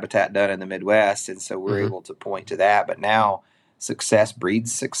getting habitat done in the Midwest, and so we're able to point to that. But now success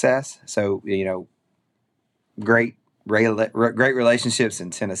breeds success. So great relationships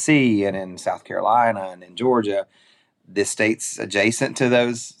in Tennessee and in South Carolina and in Georgia. The states adjacent to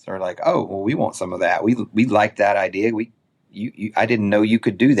those are like, oh, well, we want some of that. We like that idea. I didn't know you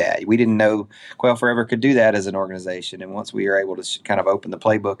could do that. We didn't know Quail Forever could do that as an organization. And once we are able to kind of open the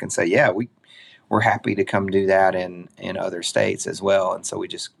playbook and say, yeah, we're happy to come do that in other states as well. And so we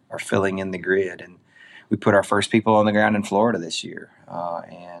just are filling in the grid. And we put our first people on the ground in Florida this year,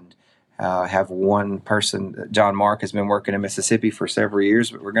 and have one person. John Mark has been working in Mississippi for several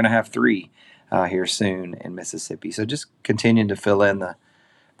years, but we're going to have 3 here soon in Mississippi. So just continuing to fill in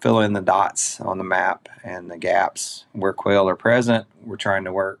the dots on the map and the gaps where quail are present. We're trying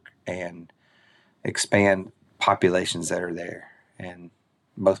to work and expand populations that are there, and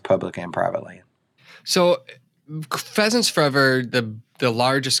both public and private land. So Pheasants Forever, the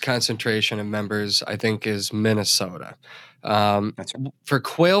largest concentration of members, I think, is Minnesota. That's right. For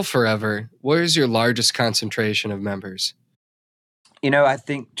Quail Forever, where is your largest concentration of members? I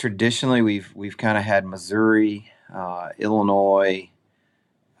think traditionally we've kind of had Missouri, Illinois,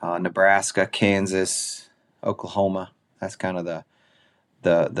 Nebraska, Kansas, Oklahoma. That's kind of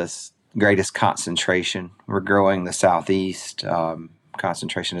the greatest concentration. We're growing the Southeast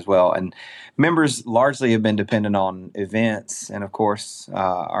concentration as well, and members largely have been dependent on events, and of course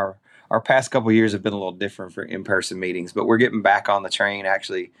our past couple of years have been a little different for in-person meetings, but we're getting back on the train.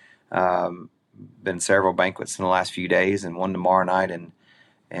 Actually, been several banquets in the last few days, and one tomorrow night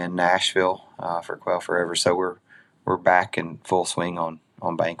in Nashville for Quail Forever. So we're back in full swing on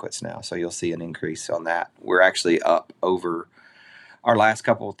banquets now. So you'll see an increase on that. We're actually up over our last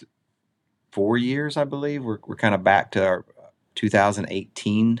couple 4 years, I believe. We're kind of back to our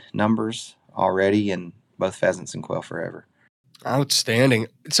 2018 numbers already in both pheasants and Quail Forever. Outstanding.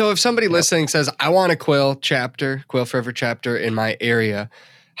 So if somebody listening says, I want a Quail Forever chapter in my area,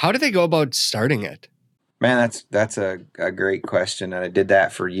 how do they go about starting it? Man, that's a great question, and I did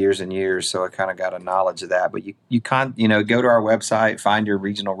that for years and years, so I kind of got a knowledge of that. But you go to our website, find your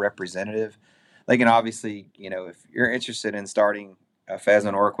regional representative. They can obviously, if you're interested in starting a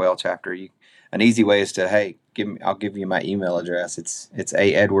pheasant or a quail chapter, an easy way is to, hey, I'll give you my email address. It's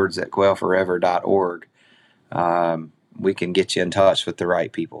aedwards@quailforever.org. We can get you in touch with the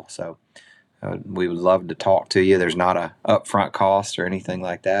right people. So we would love to talk to you. There's not a upfront cost or anything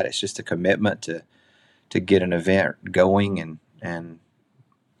like that. It's just a commitment to get an event going and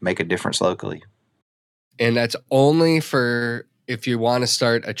make a difference locally. And that's only for if you want to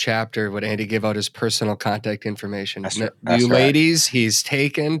start a chapter. Would Andy give out his personal contact information? That's you right. Ladies, he's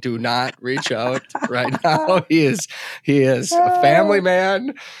taken. Do not reach out right now. He is a family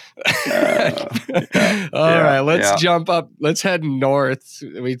man. All right, let's jump up. Let's head north.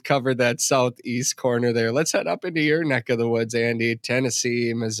 We covered that southeast corner there. Let's head up into your neck of the woods, Andy.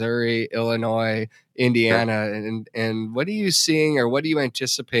 Tennessee, Missouri, Illinois, Indiana. Sure. And what are you seeing, or what do you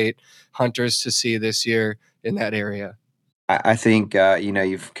anticipate hunters to see this year in that area? I think,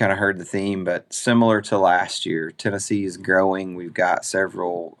 you've kind of heard the theme, but similar to last year, Tennessee is growing. We've got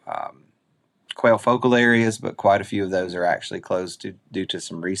several quail focal areas, but quite a few of those are actually closed due to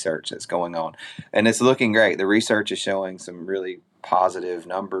some research that's going on. And it's looking great. The research is showing some really positive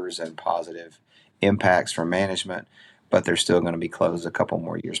numbers and positive impacts from management, but they're still going to be closed a couple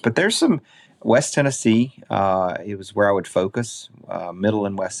more years. But there's some West Tennessee, it was where I would focus. Middle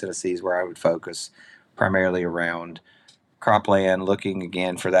and West Tennessee is where I would focus, primarily around cropland, looking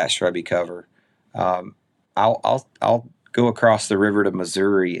again for that shrubby cover. I'll go across the river to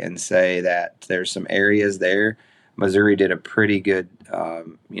Missouri and say that there's some areas there. Missouri did a pretty good,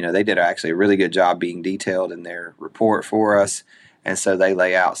 they did actually a really good job being detailed in their report for us, and so they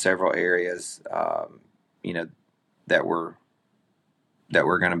lay out several areas, that were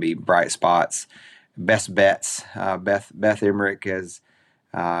going to be bright spots. Best bets. Beth Emmerich has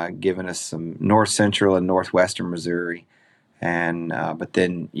given us some north central and northwestern Missouri. And but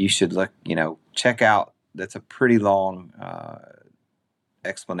then you should look, check out. That's a pretty long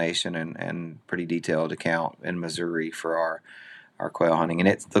explanation and pretty detailed account in Missouri for our quail hunting, and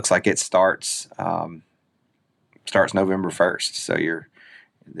it looks like it starts November 1st. So you're,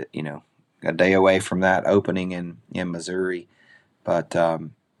 a day away from that opening in Missouri, but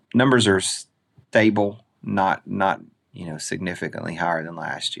numbers are stable, not significantly higher than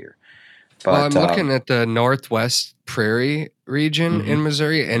last year. But, I'm looking at the Northwest Prairie region in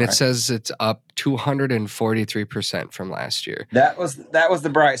Missouri, and it says it's up 243% from last year. That was the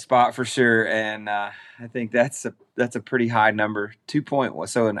bright spot for sure, and I think that's a pretty high number.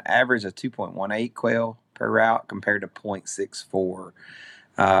 So an average of 2.18 quail per route compared to 0.64.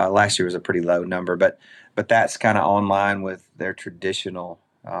 Last year was a pretty low number, but that's kind of on line with their traditional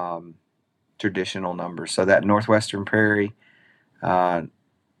numbers. So that Northwestern Prairie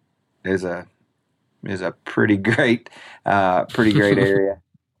is a pretty great area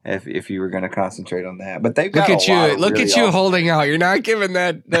if you were going to concentrate on that. But they've got look at you holding out. You're not giving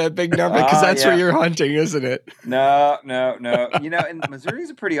that big number because that's where you're hunting, isn't it? No. And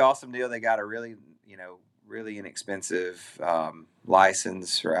Missouri's a pretty awesome deal. They got a really inexpensive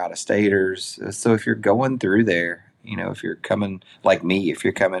license for out-of-staters. So if you're going through there, if you're coming like me, if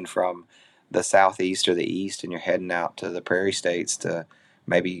you're coming from the southeast or the east and you're heading out to the prairie states to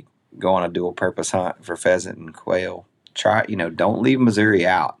maybe go on a dual purpose hunt for pheasant and quail, don't leave Missouri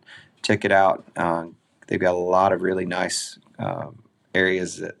out. Check it out. They've got a lot of really nice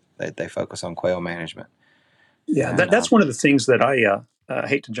areas that they focus on quail management. Yeah, and that's one of the things that I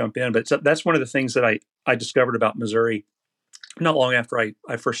hate to jump in, but that's one of the things that I discovered about Missouri not long after I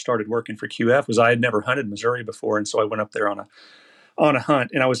first started working for QF was I had never hunted Missouri before. And so I went up there on a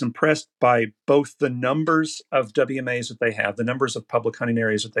hunt, and I was impressed by both the numbers of WMAs that they have, the numbers of public hunting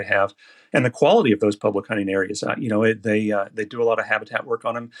areas that they have, and the quality of those public hunting areas. They do a lot of habitat work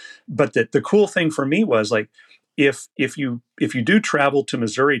on them. But the cool thing for me was, like, if you do travel to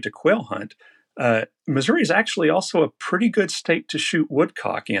Missouri to quail hunt, Missouri is actually also a pretty good state to shoot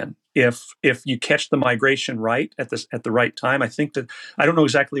woodcock in if you catch the migration right at the right time. I think that I don't know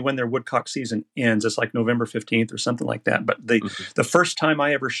exactly when their woodcock season ends. It's like November 15th or something like that. But the first time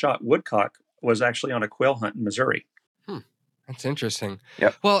I ever shot woodcock was actually on a quail hunt in Missouri. That's interesting.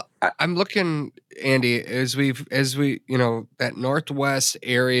 Yep. Well, I'm looking, Andy, as we, that northwest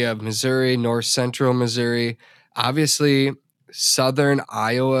area of Missouri, north central Missouri, obviously southern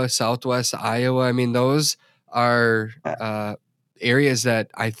Iowa, southwest Iowa. I mean, those are areas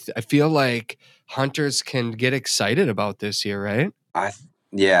that I feel like hunters can get excited about this year, right?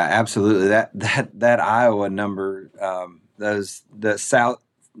 Yeah, absolutely. That Iowa number, the south,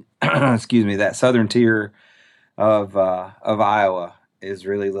 excuse me, that southern tier of Iowa is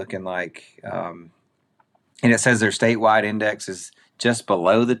really looking like, and it says their statewide index is just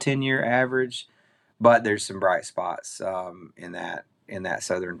below the 10-year average, but there's some bright spots in that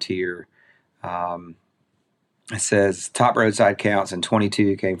southern tier. Um, it says top roadside counts in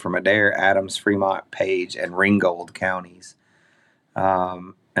 22 came from Adair, Adams, Fremont, Page, and Ringgold counties.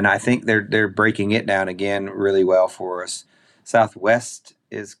 And I think they're breaking it down again really well for us. Southwest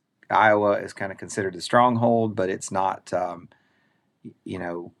is Iowa is kind of considered a stronghold, but it's not.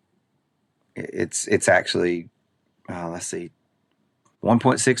 It's actually let's see,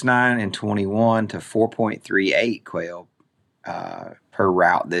 1.69 and 21 to 4.38 quail per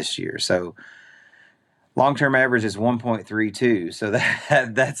route this year. So long-term average is 1.32. So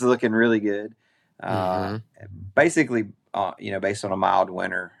that's looking really good. Basically, based on a mild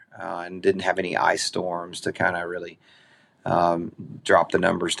winter and didn't have any ice storms to kind of really drop the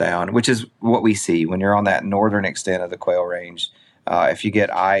numbers down, which is what we see when you're on that northern extent of the quail range. If you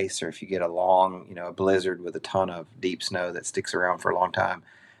get ice or if you get a blizzard with a ton of deep snow that sticks around for a long time.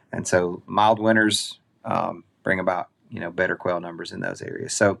 And so mild winters bring about, better quail numbers in those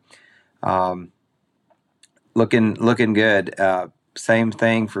areas. So looking good. Same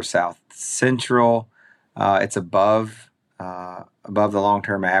thing for South Central. It's above the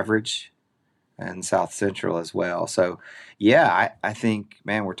long-term average, and South Central as well. So, yeah, I think,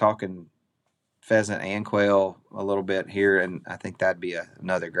 man, we're talking pheasant and quail a little bit here, and I think that'd be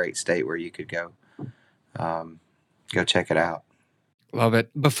another great state where you could go check it out. Love it.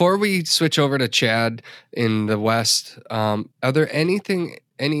 Before we switch over to Chad in the West, are there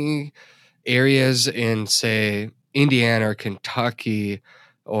any areas in, say, Indiana or Kentucky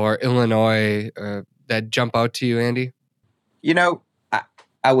or Illinois that jump out to you, Andy?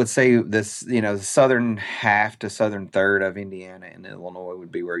 I would say this, the southern half to southern third of Indiana and Illinois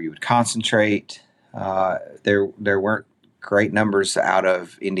would be where you would concentrate. There weren't great numbers out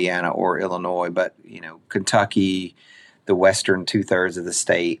of Indiana or Illinois, but, Kentucky, the western 2/3 of the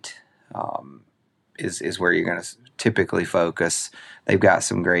state, is where you're going to typically focus. They've got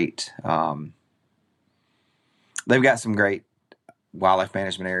some great wildlife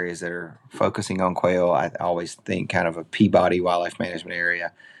management areas that are focusing on quail. I always think kind of a Peabody wildlife management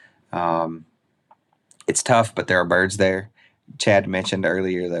area. It's tough, but there are birds there. Chad mentioned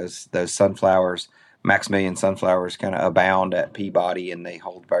earlier those sunflowers, Maximilian sunflowers kind of abound at Peabody and they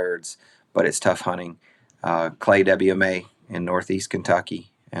hold birds, but it's tough hunting. Clay WMA in northeast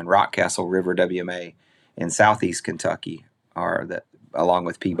Kentucky and Rockcastle River WMA in southeast Kentucky along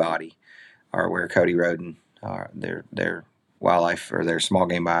with Peabody, are where Cody Roden, their wildlife or their small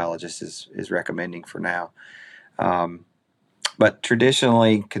game biologist is recommending for now. But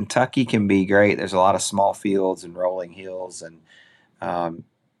traditionally, Kentucky can be great. There's a lot of small fields and rolling hills, and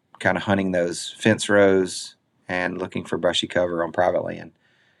kind of hunting those fence rows and looking for brushy cover on private land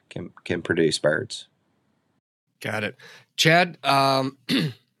can produce birds. Got it. Chad,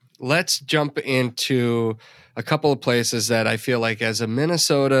 let's jump into a couple of places that I feel like as a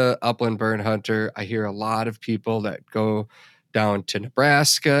Minnesota upland bird hunter, I hear a lot of people that go down to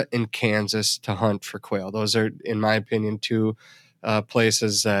Nebraska and Kansas to hunt for quail. Those are, in my opinion, two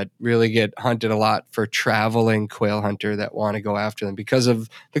places that really get hunted a lot for traveling quail hunter that want to go after them because of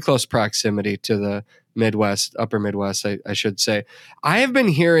the close proximity to the Midwest, upper Midwest, I should say. I have been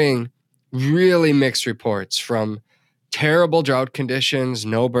hearing really mixed reports from terrible drought conditions,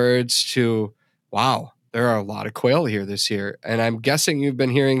 no birds, to, wow, there are a lot of quail here this year. And I'm guessing you've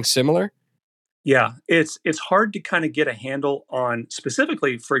been hearing similar? Yeah, it's hard to kind of get a handle on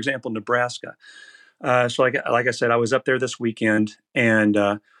specifically, for example, Nebraska. So like I said, I was up there this weekend, and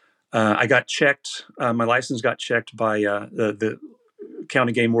I got checked. My license got checked by the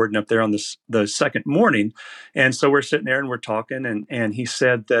county game warden up there on the second morning, and so we're sitting there and we're talking, and he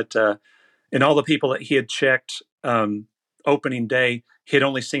said that in all the people that he had checked opening day, he had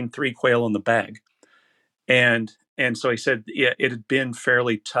only seen 3 quail in the bag. And so he said, yeah, it had been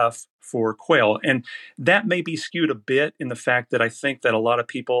fairly tough for quail. And that may be skewed a bit in the fact that I think that a lot of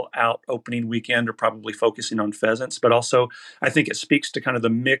people out opening weekend are probably focusing on pheasants, but also I think it speaks to kind of the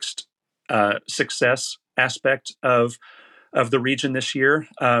mixed success aspect of the region this year.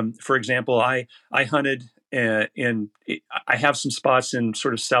 For example, I hunted I have some spots in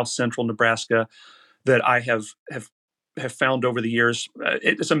sort of south central Nebraska that I have found over the years.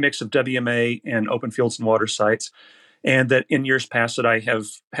 It's a mix of WMA and open fields and water sites, and that in years past that I have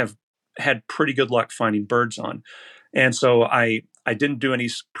had pretty good luck finding birds on. And so I didn't do any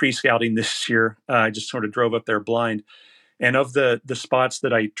pre-scouting this year. I just sort of drove up there blind. And of the spots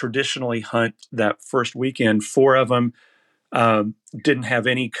that I traditionally hunt that first weekend, 4 of them didn't have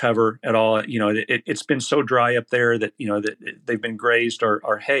any cover at all. It's been so dry up there that that they've been grazed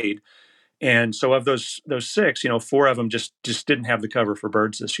or hayed. And so of those 6, 4 of them just didn't have the cover for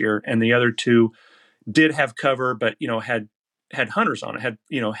birds this year, and the other 2 did have cover, but had hunters on it, had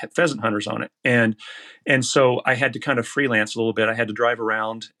pheasant hunters on it, and so I had to kind of freelance a little bit. I had to drive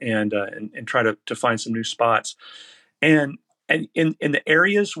around and try to find some new spots, and in the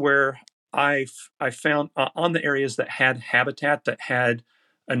areas where I found on the areas that had habitat that had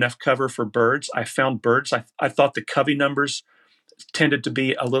enough cover for birds, I found birds. I thought the covey numbers tended to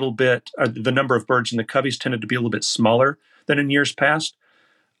be a little bit, the number of birds in the coveys tended to be a little bit smaller than in years past.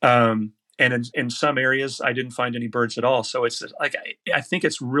 And in some areas, I didn't find any birds at all. So it's like I think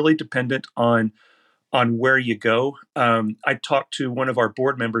it's really dependent on where you go. I talked to one of our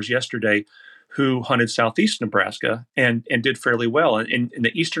board members yesterday who hunted southeast Nebraska and did fairly well. In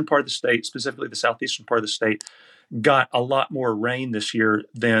the eastern part of the state, specifically the southeastern part of the state, got a lot more rain this year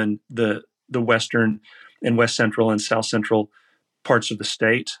than the western and west central and south central parts of the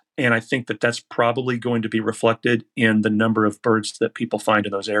state. And I think that that's probably going to be reflected in the number of birds that people find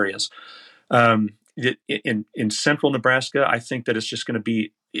in those areas. In central Nebraska, I think that it's just going to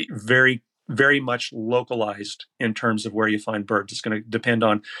be very, very much localized in terms of where you find birds. It's going to depend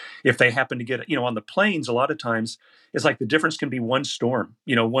on if they happen to get, on the plains, a lot of times it's like the difference can be one storm,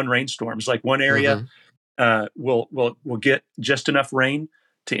 one rainstorm. It's like one area will get just enough rain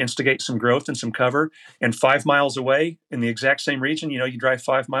to instigate some growth and some cover. And 5 miles away in the exact same region, you drive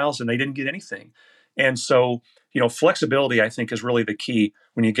 5 miles and they didn't get anything. And so, flexibility, I think, is really the key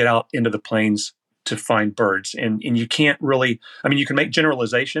when you get out into the plains to find birds. And you can't really, you can make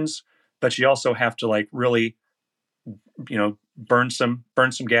generalizations, but you also have to really, burn some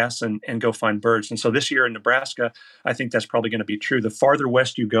gas and go find birds. And so this year in Nebraska, I think that's probably going to be true. The farther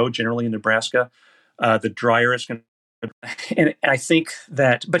west you go, generally in Nebraska, the drier it's going to. And I think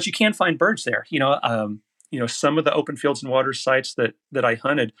that, but you can find birds there. Some of the open fields and water sites that I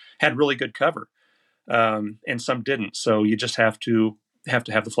hunted had really good cover, and some didn't. So you just have to have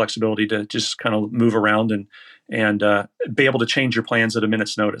the flexibility to just kind of move around and be able to change your plans at a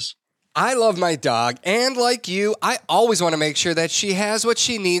minute's notice. I love my dog, and like you, I always want to make sure that she has what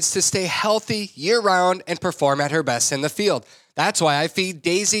she needs to stay healthy year-round and perform at her best in the field. That's why I feed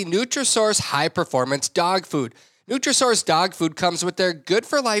Daisy Nutrisource high-performance dog food. Nutrisource dog food comes with their Good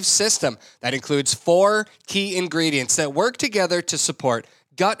for Life system that includes 4 key ingredients that work together to support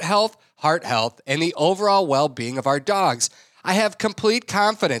gut health, heart health, and the overall well-being of our dogs. I have complete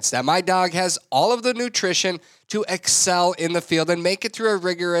confidence that my dog has all of the nutrition to excel in the field and make it through a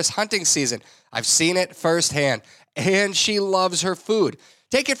rigorous hunting season. I've seen it firsthand, and she loves her food.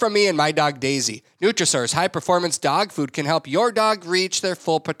 Take it from me and my dog Daisy. Nutrisource high-performance dog food can help your dog reach their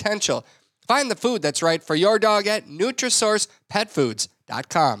full potential. Find the food that's right for your dog at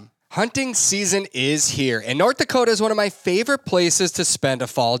NutrisourcePetFoods.com. Hunting season is here, and North Dakota is one of my favorite places to spend a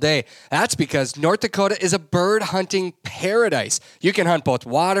fall day. That's because North Dakota is a bird hunting paradise. You can hunt both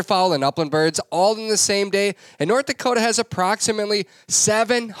waterfowl and upland birds all in the same day, and North Dakota has approximately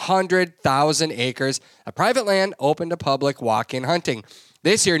 700,000 acres of private land open to public walk-in hunting.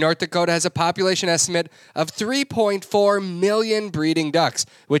 This year, North Dakota has a population estimate of 3.4 million breeding ducks,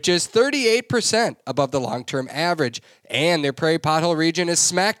 which is 38% above the long-term average. And their prairie pothole region is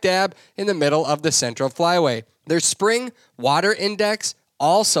smack dab in the middle of the Central Flyway. Their spring water index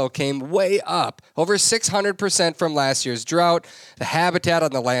also came way up, over 600% from last year's drought. The habitat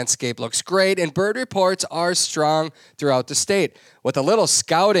on the landscape looks great, and bird reports are strong throughout the state. With a little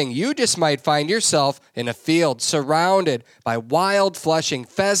scouting, you just might find yourself in a field surrounded by wild flushing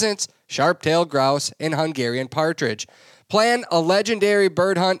pheasants, sharp-tailed grouse, and Hungarian partridge. Plan a legendary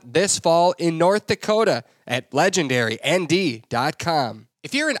bird hunt this fall in North Dakota at legendarynd.com.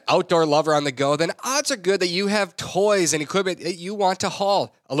 If you're an outdoor lover on the go, then odds are good that you have toys and equipment that you want to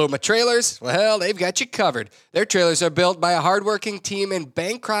haul. Aluma Trailers, well, they've got you covered. Their trailers are built by a hardworking team in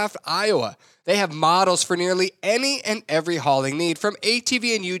Bancroft, Iowa. They have models for nearly any and every hauling need, from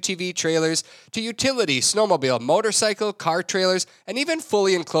ATV and UTV trailers to utility, snowmobile, motorcycle, car trailers, and even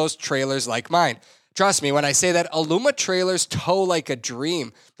fully enclosed trailers like mine. Trust me when I say that Aluma trailers tow like a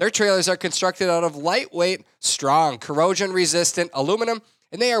dream. Their trailers are constructed out of lightweight, strong, corrosion-resistant aluminum,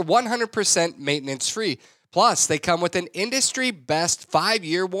 and they are 100% maintenance-free. Plus, they come with an industry-best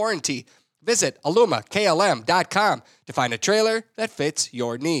 5-year warranty. Visit alumaklm.com to find a trailer that fits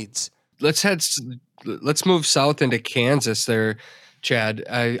your needs. Let's move south into Kansas there, Chad.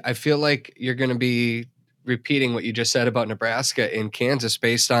 I feel like you're going to be repeating what you just said about Nebraska in Kansas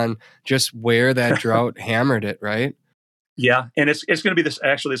based on just where that drought hammered it, right? Yeah, and it's going to be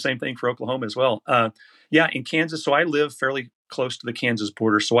actually the same thing for Oklahoma as well. Yeah, in Kansas, so I live fairly close to the Kansas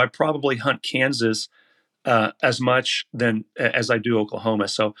border, so I probably hunt Kansas as much as I do Oklahoma.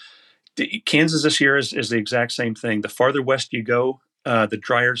 So Kansas this year is the exact same thing. The farther west you go, the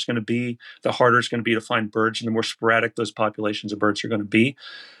drier it's going to be, the harder it's going to be to find birds, and the more sporadic those populations of birds are going to be.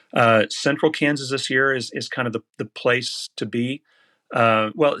 Central Kansas this year is kind of the place to be.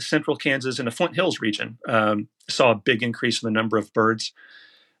 Central Kansas in the Flint Hills region saw a big increase in the number of birds.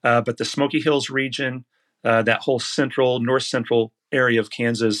 But the Smoky Hills region, that whole north central area of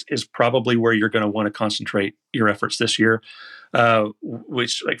Kansas is probably where you're going to want to concentrate your efforts this year.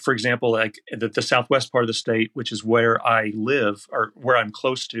 Which, like, for example, like the southwest part of the state, which is where I live or where I'm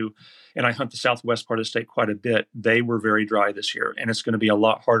close to, and I hunt the southwest part of the state quite a bit, they were very dry this year. And it's going to be a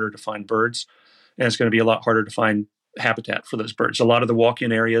lot harder to find birds, and it's going to be a lot harder to find habitat for those birds. A lot of the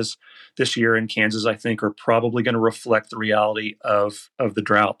walk-in areas this year in Kansas, I think, are probably going to reflect the reality of the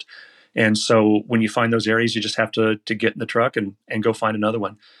drought. And so when you find those areas, you just have to get in the truck and go find another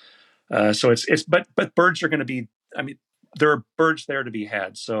one. But birds are going to be, I mean, there are birds there to be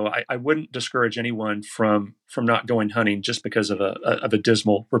had. So I wouldn't discourage anyone from not going hunting just because of a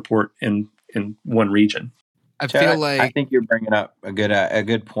dismal report in one region. I feel like I think you're bringing up a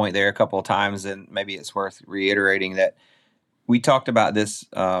good point there a couple of times, and maybe it's worth reiterating that we talked about this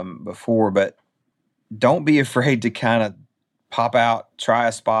before, but don't be afraid to kind of pop out, try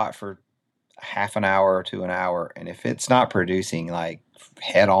a spot for half an hour to an hour, and if it's not producing, like,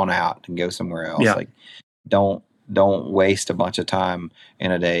 head on out and go somewhere else. Yeah. Like, don't waste a bunch of time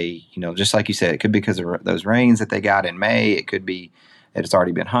in a day. Just like you said, it could be because of those rains that they got in May. It could be that it's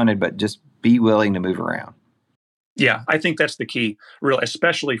already been hunted, but just be willing to move around. Yeah, I think that's the key, really,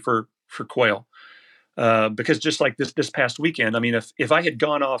 especially for quail, because just like this past weekend, I mean, if I had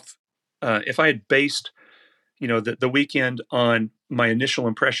gone off, if I had based, the weekend on my initial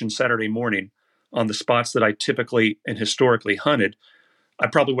impression Saturday morning on the spots that I typically and historically hunted, I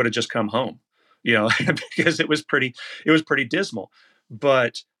probably would have just come home, because it was pretty dismal.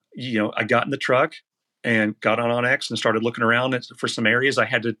 But I got in the truck and got on X and started looking around for some areas. I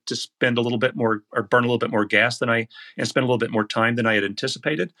had to spend a little bit more or burn a little bit more gas and spend a little bit more time than I had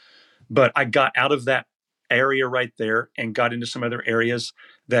anticipated. But I got out of that area right there and got into some other areas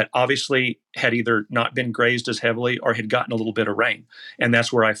that obviously had either not been grazed as heavily or had gotten a little bit of rain. And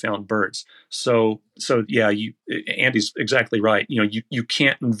that's where I found birds. So yeah, Andy's exactly right. You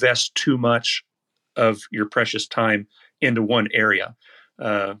can't invest too much of your precious time into one area.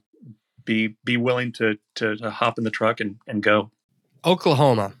 Be willing to hop in the truck and go.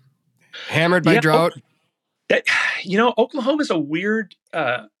 Oklahoma, hammered by drought. Oklahoma is a weird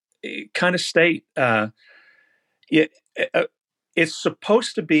kind of state. It's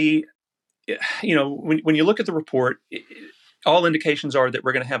supposed to be, when you look at the report, all indications are that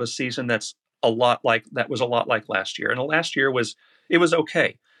we're going to have a season that was a lot like last year. And last year was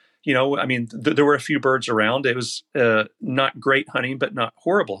okay. I mean, there were a few birds around. It was not great hunting, but not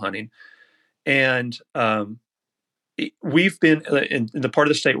horrible hunting. And we've been in the part of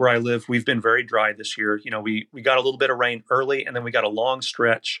the state where I live, we've been very dry this year. We got a little bit of rain early, and then we got a long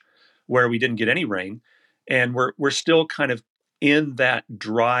stretch where we didn't get any rain. And we're still kind of in that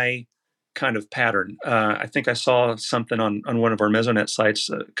dry kind of pattern. I think I saw something on one of our Mesonet sites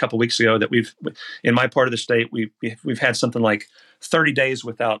a couple weeks ago that in my part of the state, we've had something like 30 days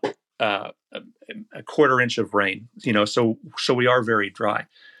without a quarter inch of rain. So we are very dry.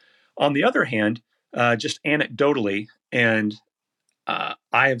 On the other hand, just anecdotally, and I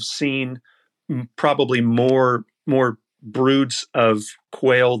have seen probably more broods of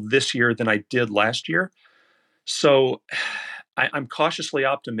quail this year than I did last year. So I'm cautiously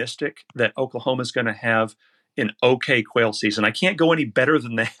optimistic that Oklahoma is going to have an okay quail season. I can't go any better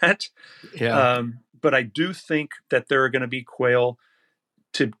than that. Yeah. But I do think that there are going to be quail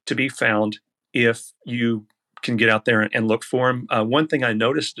to be found if you can get out there and look for them. One thing I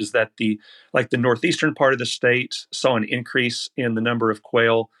noticed is that the northeastern part of the state saw an increase in the number of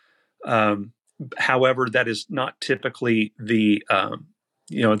quail. However, that is not typically the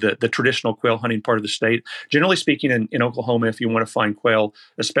traditional quail hunting part of the state. Generally speaking, in Oklahoma, if you want to find quail,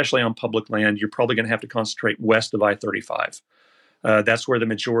 especially on public land, you're probably going to have to concentrate west of I-35. That's where the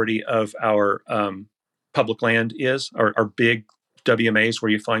majority of our public land is, our big WMAs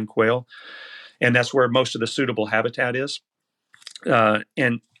where you find quail. and that's where most of the suitable habitat is.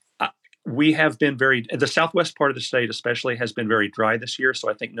 And we have been the southwest part of the state especially has been very dry this year, so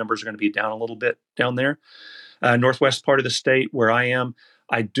I think numbers are going to be down a little bit down there. Northwest part of the state where I am,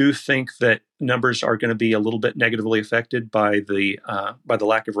 I do think that numbers are going to be a little bit negatively affected by the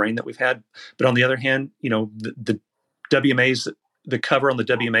lack of rain that we've had. But on the other hand, the WMAs, the cover on the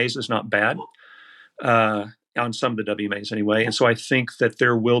WMAs is not bad, on some of the WMAs anyway. And so I think that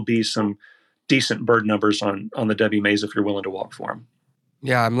there will be some decent bird numbers on the WMAs if you're willing to walk for them.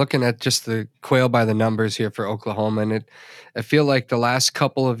 Yeah, I'm looking at just the quail by the numbers here for Oklahoma, and I feel like the last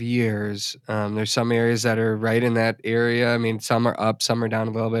couple of years, there's some areas that are right in that area. I mean, some are up, some are down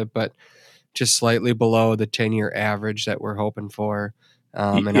a little bit, but just slightly below the 10-year average that we're hoping for.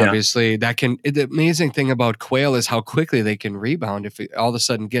 And obviously, the amazing thing about quail is how quickly they can rebound. If we all of a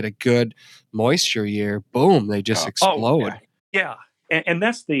sudden get a good moisture year, boom, they just explode. Yeah. And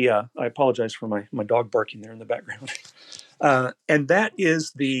that's I apologize for my dog barking there in the background. And that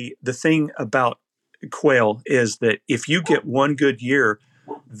is the thing about quail is that if you get one good year,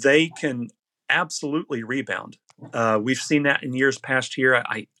 they can absolutely rebound. We've seen that in years past here.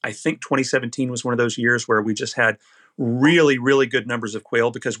 I think 2017 was one of those years where we just had really, really good numbers of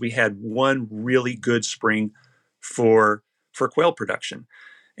quail because we had one really good spring for quail production.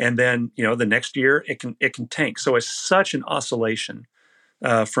 And then, the next year it can tank. So it's such an oscillation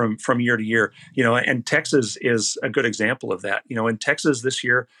from year to year, and Texas is a good example of that. In Texas this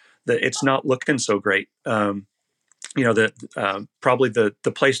year, it's not looking so great. Probably the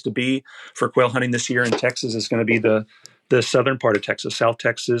place to be for quail hunting this year in Texas is going to be the southern part of Texas. South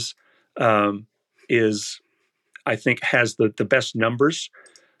Texas I think has the best numbers.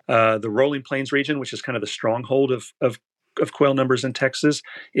 The Rolling Plains region, which is kind of the stronghold of quail numbers in Texas,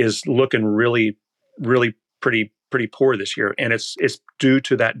 is looking really, really pretty poor this year, and it's due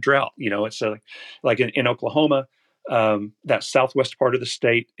to that drought. It's like in Oklahoma, that southwest part of the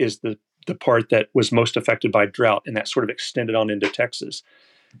state is the part that was most affected by drought, and that sort of extended on into Texas.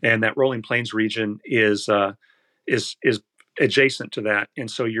 And that Rolling Plains region is adjacent to that, and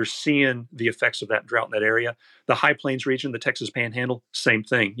so you're seeing the effects of that drought in that area. The High Plains region, the Texas Panhandle, same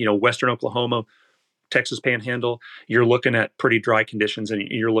thing. Western Oklahoma, Texas Panhandle, you're looking at pretty dry conditions, and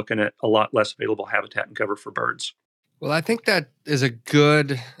you're looking at a lot less available habitat and cover for birds. Well, I think that is a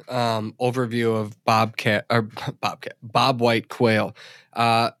good overview of bobwhite quail.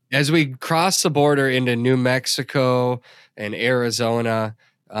 As we cross the border into New Mexico and Arizona,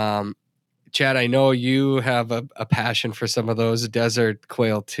 Chad, I know you have a passion for some of those desert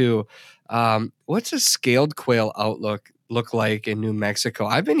quail too. What's a scaled quail outlook look like in New Mexico?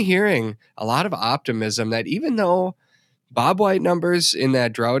 I've been hearing a lot of optimism that even though bobwhite numbers in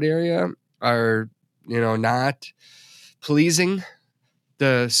that drought area are, not pleasing,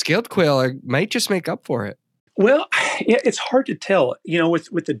 the scaled quail might just make up for it. Well, yeah, it's hard to tell.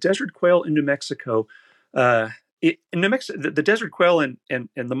 With the desert quail in New Mexico, in New Mexico, the desert quail and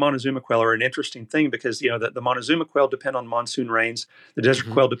the Montezuma quail are an interesting thing because the Montezuma quail depend on monsoon rains. The desert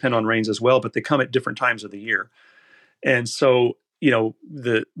quail depend on rains as well, but they come at different times of the year. And so,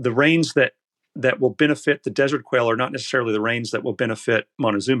 the rains that will benefit the desert quail are not necessarily the rains that will benefit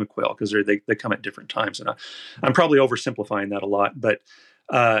Montezuma quail because they come at different times. And I'm probably oversimplifying that a lot, but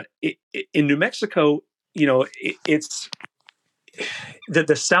in New Mexico, it's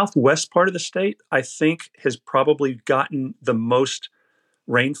the southwest part of the state, I think, has probably gotten the most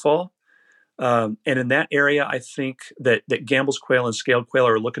rainfall. And in that area, I think that Gambel's quail and scaled quail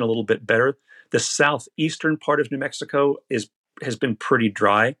are looking a little bit better. The southeastern part of New Mexico has been pretty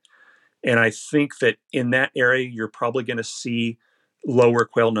dry. And I think that in that area, you're probably going to see lower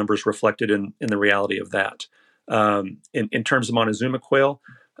quail numbers reflected in the reality of that. In terms of Montezuma quail,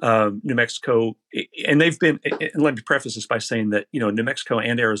 New Mexico, and they've been, and let me preface this by saying that, New Mexico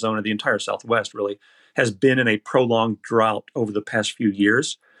and Arizona, the entire Southwest really, has been in a prolonged drought over the past few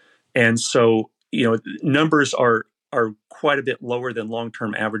years. And so, numbers are quite a bit lower than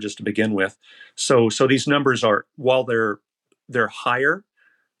long-term averages to begin with. So these numbers are, while they're higher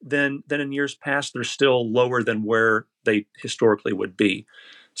than in years past, they're still lower than where they historically would be.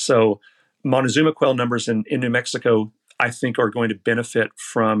 So Montezuma quail numbers in New Mexico, I think, are going to benefit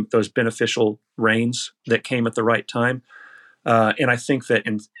from those beneficial rains that came at the right time. And I think that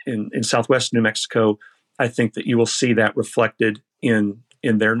in Southwest New Mexico, I think that you will see that reflected in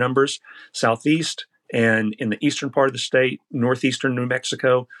their numbers. Southeast and in the eastern part of the state, northeastern New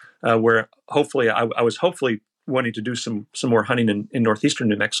Mexico, where hopefully I was hopefully wanting to do some more hunting in northeastern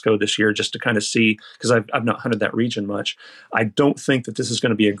New Mexico this year, just to kind of see, because I've not hunted that region much. I don't think that this is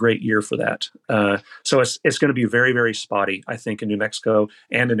going to be a great year for that. So it's going to be very, very spotty, I think, in New Mexico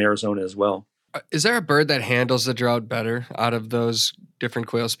and in Arizona as well. Is there a bird that handles the drought better out of those different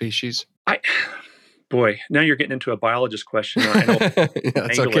quail species? Boy, now you're getting into a biologist question.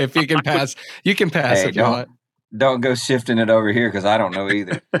 It's okay if you can pass. You can pass Hey, if you want. don't go shifting it over here because I don't know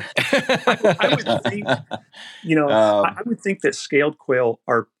either. I would think, I would think that scaled quail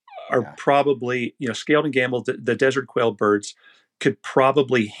are probably, scaled and gambled, the desert quail birds could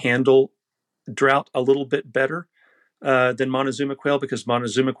probably handle drought a little bit better than Montezuma quail, because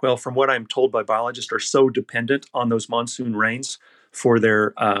Montezuma quail, from what I'm told by biologists, are so dependent on those monsoon rains for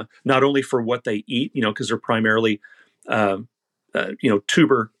their not only for what they eat, because they're primarily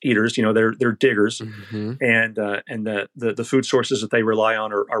tuber eaters, they're diggers, Mm-hmm. and the food sources that they rely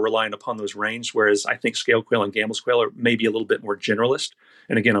on are reliant upon those rains. Whereas I think scale quail and Gambel's quail are maybe a little bit more generalist.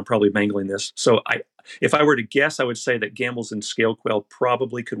 And again, I'm probably mangling this. So if I were to guess, I would say that Gambel's and scale quail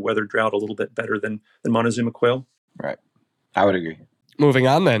probably could weather drought a little bit better than Montezuma quail. Right. I would agree. Moving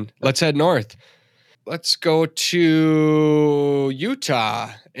on then. Let's head north. Let's go to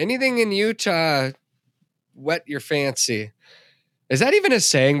Utah. Anything in Utah whet your fancy? Is that even a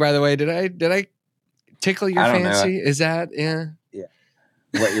saying, by the way? Did I tickle your fancy? Is that, yeah? Yeah.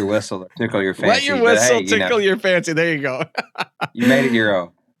 Wet your whistle or tickle your fancy. Wet your whistle, tickle your fancy. There you go. You made it your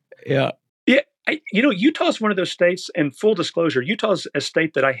own. Yeah. Yeah. Utah is one of those states, and full disclosure, Utah is a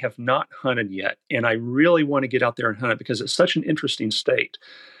state that I have not hunted yet. And I really want to get out there and hunt it because it's such an interesting state.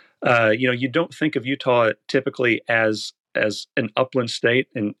 You don't think of Utah typically as an upland state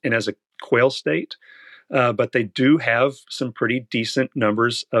and as a quail state. But they do have some pretty decent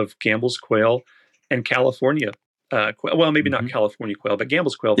numbers of Gambel's quail and California quail. Well, maybe not California quail, but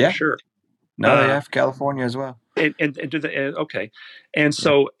Gambel's quail for sure. No, they have California as well. And do they? Okay. And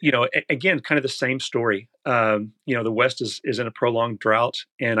so, again, kind of the same story. The West is in a prolonged drought,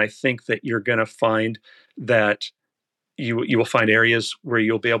 and I think that you're going to find that you will find areas where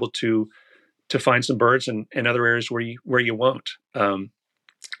you'll be able to find some birds, and other areas where you won't. I'm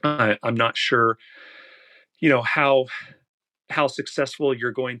not sure, how successful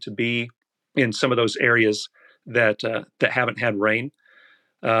you're going to be in some of those areas that haven't had rain.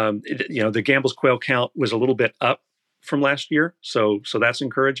 The Gambel's quail count was a little bit up from last year, so that's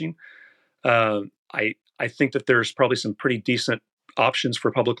encouraging. I think that there's probably some pretty decent options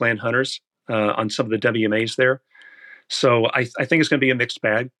for public land hunters on some of the WMAs there. So I think it's going to be a mixed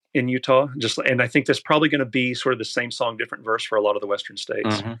bag in Utah. And I think that's probably going to be sort of the same song, different verse for a lot of the Western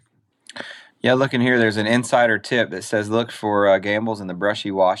states. Mm-hmm. Yeah, looking here, there's an insider tip that says look for Gambel's in the brushy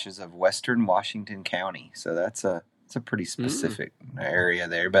washes of western Washington County. So that's a pretty specific area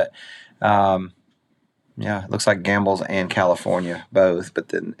there. But it looks like Gambel's and California both, but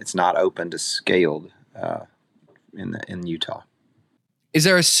then it's not open to scaled in Utah. Is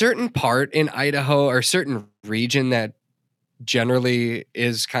there a certain part in Idaho or a certain region that generally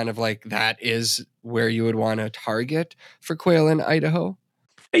is kind of like that is where you would want to target for quail in Idaho?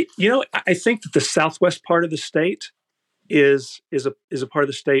 I think that the southwest part of the state is a part of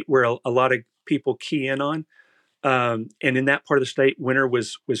the state where a lot of people key in on, and in that part of the state, winter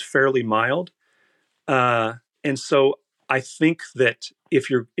was fairly mild, and so I think that if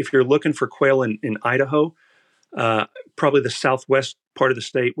you're looking for quail in Idaho, probably the southwest part of the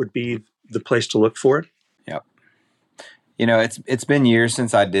state would be the place to look for it. Yep. It's been years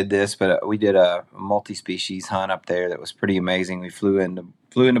since I did this, but we did a multi-species hunt up there that was pretty amazing. We flew into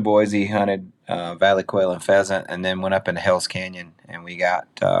Boise, hunted valley quail and pheasant, and then went up into Hell's Canyon, and we got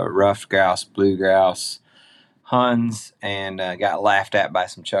ruffed grouse, blue grouse, huns, and got laughed at by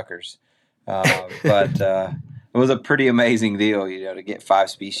some chuckers. But it was a pretty amazing deal, to get 5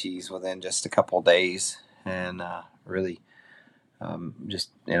 species within just a couple of days, and really just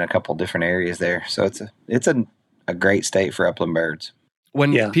in a couple different areas there. So it's a great state for upland birds.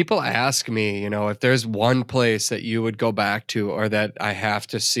 When people ask me, if there's one place that you would go back to or that I have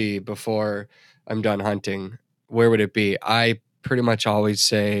to see before I'm done hunting, where would it be? I pretty much always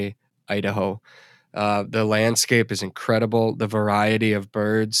say Idaho. The landscape is incredible. The variety of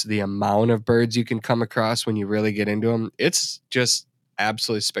birds, the amount of birds you can come across when you really get into them, it's just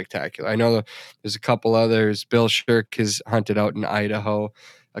absolutely spectacular. I know there's a couple others. Bill Shirk has hunted out in Idaho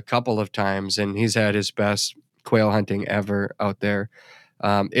a couple of times, and he's had his best quail hunting ever out there.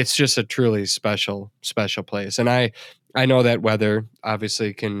 It's just a truly special place. And I know that weather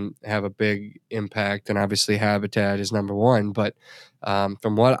obviously can have a big impact, and obviously habitat is number one. But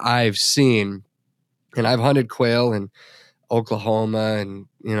from what I've seen, and I've hunted quail in Oklahoma and,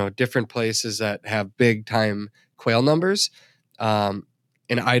 different places that have big time quail numbers, and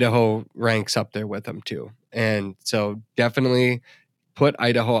Idaho ranks up there with them too. And so definitely put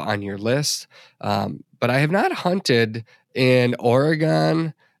Idaho on your list. But I have not hunted in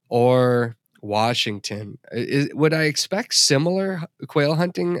Oregon or Washington. Would I expect similar quail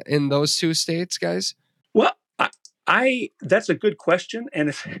hunting in those two states, guys? Well, I that's a good question,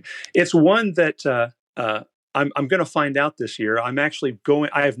 and it's one that I'm going to find out this year. I'm actually going.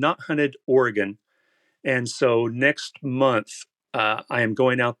 I have not hunted Oregon, and so next month I am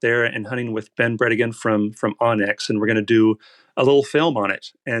going out there and hunting with Ben Bredigan from Onyx, and we're going to do a little film on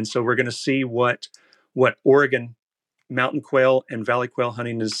it. And so we're going to see what Oregon mountain quail and valley quail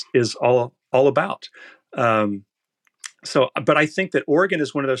hunting is all about. But I think that Oregon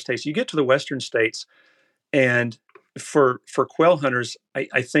is one of those states. You get to the western states, and for quail hunters,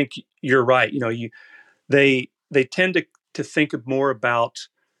 I think you're right. They tend to think of more about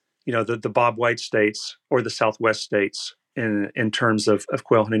the Bob White states or the Southwest states in terms of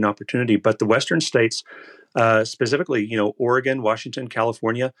quail hunting opportunity. But the Western states, specifically, Oregon, Washington,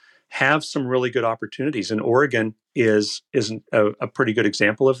 California, have some really good opportunities, and Oregon is a pretty good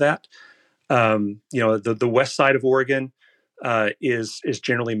example of that. The west side of Oregon is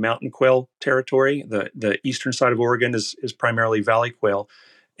generally mountain quail territory. The eastern side of Oregon is primarily valley quail.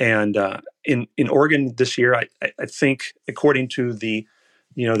 And in Oregon this year, I think according to the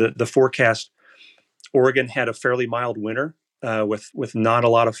forecast, Oregon had a fairly mild winter with not a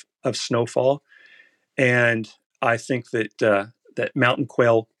lot of snowfall, and I think that mountain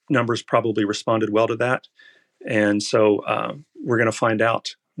quail numbers probably responded well to that, and so we're going to find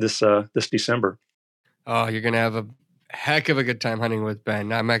out this December. Oh, you're going to have a heck of a good time hunting with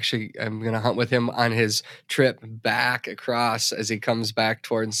Ben. I'm going to hunt with him on his trip back across as he comes back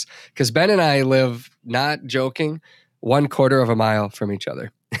towards, because Ben and I live, not joking, 1/4 of a mile from each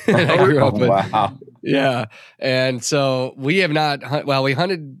other. And I grew up with, wow. yeah. And so we have not, we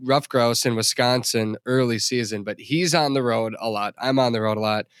hunted rough grouse in Wisconsin early season, but he's on the road a lot. I'm on the road a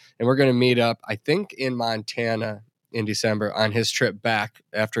lot. And we're going to meet up, I think, in Montana in December on his trip back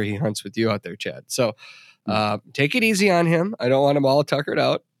after he hunts with you out there, Chad. So take it easy on him. I don't want him all tuckered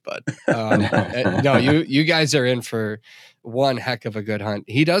out, but no, you guys are in for one heck of a good hunt.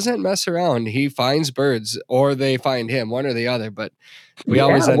 He doesn't mess around. He finds birds or they find him, one or the other, but we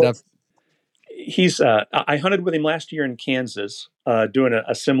always end up. I hunted with him last year in Kansas, doing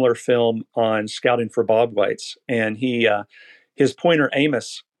a similar film on scouting for bobwhites, and his pointer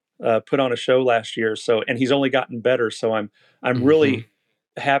Amos put on a show last year. So, and he's only gotten better. So I'm really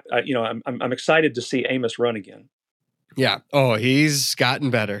happy. I'm excited to see Amos run again. Yeah. Oh, he's gotten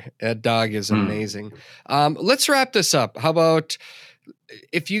better. That dog is amazing. Let's wrap this up. How about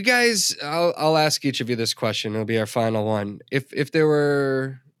if you guys? I'll ask each of you this question. It'll be our final one. If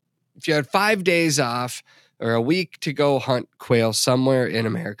you had 5 days off or a week to go hunt quail somewhere in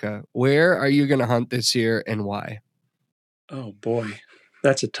America, where are you going to hunt this year and why? Oh boy,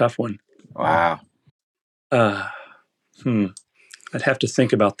 that's a tough one. Wow. I'd have to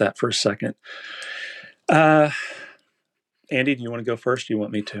think about that for a second. Andy, do you want to go first? Do you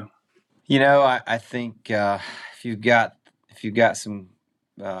want me to? I think if you've got some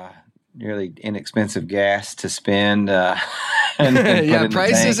really inexpensive gas to spend,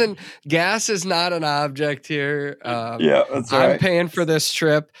 prices and gas is not an object here. Yeah, that's right. I'm paying for this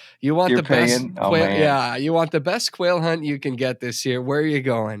trip. You want the best quail? Yeah, you want the best quail hunt you can get this year. Where are you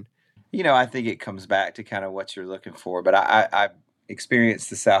going? I think it comes back to kind of what you're looking for. But I experienced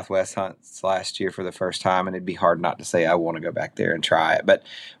the Southwest hunts last year for the first time, and it'd be hard not to say I want to go back there and try it. But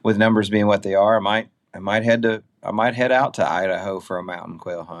with numbers being what they are, I might head out to Idaho for a mountain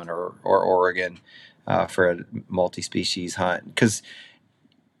quail hunt or Oregon for a multi-species hunt. Because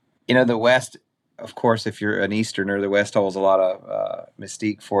the West, of course, if you're an Easterner, the West holds a lot of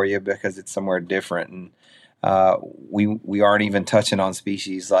mystique for you because it's somewhere different, and we aren't even touching on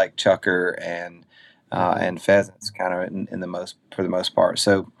species like chukar and pheasants, kind of for the most part.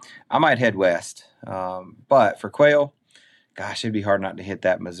 So I might head west. But for quail, gosh, it'd be hard not to hit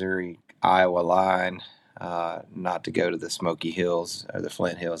that Missouri-Iowa line, not to go to the Smoky Hills or the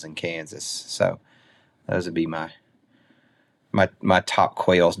Flint Hills in Kansas. So those would be my top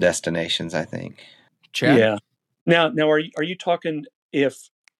quails destinations, I think. Chad? Yeah. Now, are you talking if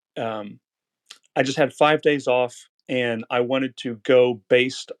I just had 5 days off and I wanted to go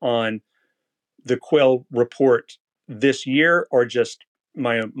based on the quail report this year, or just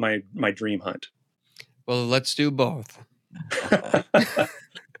my dream hunt? Well, let's do both.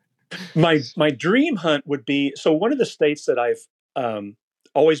 My dream hunt would be, so one of the states that I've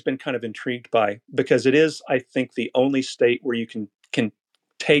always been kind of intrigued by, because it is, I think, the only state where you can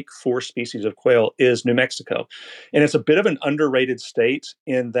take 4 species of quail, is New Mexico. And it's a bit of an underrated state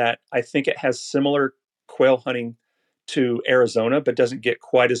in that I think it has similar quail hunting to Arizona, but doesn't get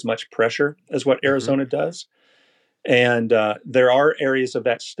quite as much pressure as what Arizona does. And there are areas of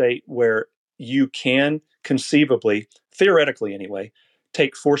that state where you can conceivably, theoretically anyway,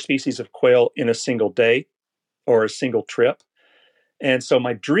 take 4 species of quail in a single day or a single trip. And so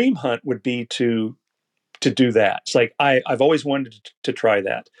my dream hunt would be to do that. It's like I've always wanted to try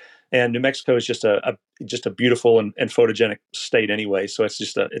that. And New Mexico is just a beautiful and photogenic state anyway. So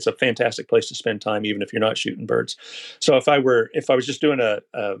it's a fantastic place to spend time, even if you're not shooting birds. So if I was just doing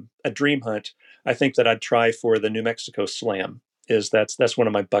a dream hunt, I think that I'd try for the New Mexico Slam. That's one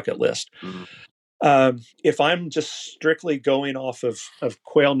of my bucket list. If I'm just strictly going off of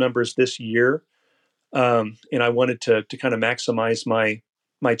quail numbers this year, and I wanted to kind of maximize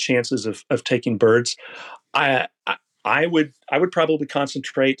my chances of taking birds, I would probably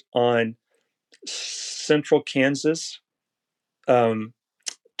concentrate on central Kansas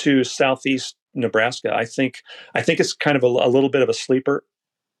to southeast Nebraska. I think it's kind of a little bit of a sleeper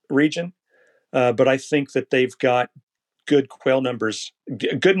region, but I think that they've got good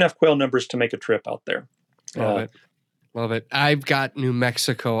enough quail numbers to make a trip out there. Love it. I've got New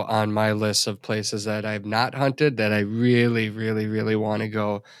Mexico on my list of places that I've not hunted that I really, really, really want to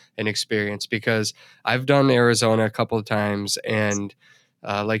go and experience, because I've done Arizona a couple of times, and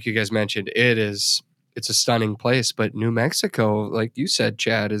like you guys mentioned, it's a stunning place. But New Mexico, like you said,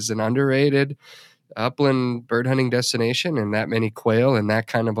 Chad, is an underrated upland bird hunting destination, and that many quail and that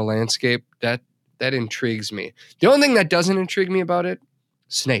kind of a landscape, that intrigues me. The only thing that doesn't intrigue me about it,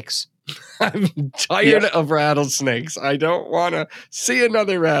 snakes. I'm tired of rattlesnakes. I don't want to see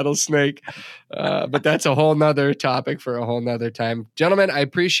another rattlesnake, but that's a whole nother topic for a whole nother time. Gentlemen, I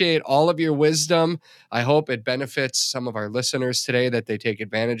appreciate all of your wisdom. I hope it benefits some of our listeners today, that they take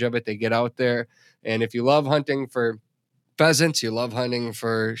advantage of it. They get out there. And if you love hunting for pheasants, you love hunting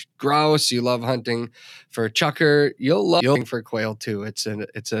for grouse, you love hunting for chukar, you'll love hunting for quail too. It's an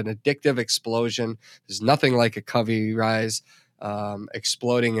addictive explosion. There's nothing like a covey rise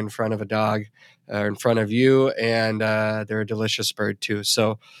exploding in front of a dog or in front of you, and they're a delicious bird too.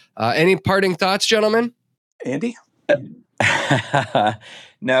 So any parting thoughts, gentlemen? Andy?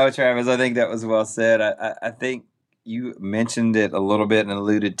 No, Travis, I think that was well said. I think you mentioned it a little bit and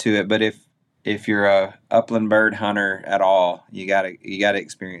alluded to it, but if you're a upland bird hunter at all, you gotta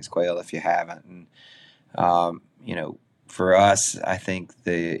experience quail if you haven't. And for us, I think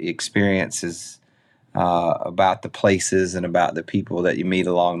the experience is about the places and about the people that you meet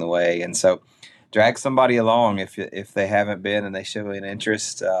along the way. And so drag somebody along if they haven't been and they show an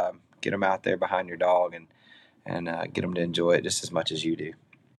interest. Get them out there behind your dog and get them to enjoy it just as much as you do.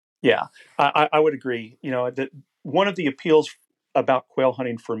 Yeah, I would agree. That one of the appeals about quail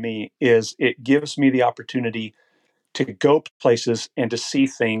hunting for me is it gives me the opportunity to go places and to see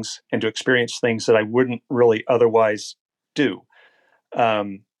things and to experience things that I wouldn't really otherwise do.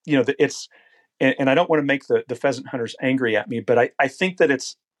 It's and I don't want to make the pheasant hunters angry at me, but I think that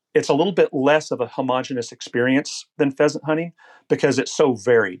it's a little bit less of a homogenous experience than pheasant hunting because it's so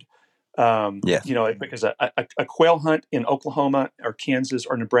varied. Yes. Because a quail hunt in Oklahoma or Kansas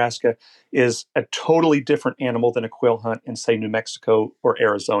or Nebraska is a totally different animal than a quail hunt in, say, New Mexico or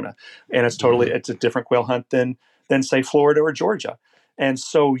Arizona. And it's a different quail hunt than say, Florida or Georgia. And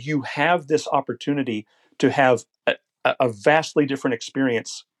so you have this opportunity to have a vastly different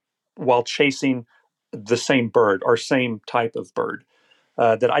experience while chasing the same bird or same type of bird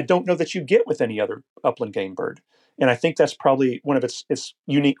that I don't know that you get with any other upland game bird. And I think that's probably one of its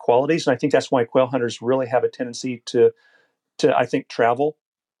unique qualities. And I think that's why quail hunters really have a tendency to I think, travel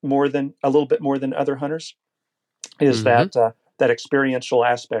a little bit more than other hunters, is that experiential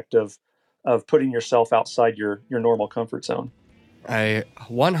aspect of putting yourself outside your normal comfort zone. I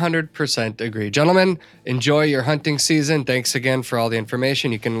 100% agree. Gentlemen, enjoy your hunting season. Thanks again for all the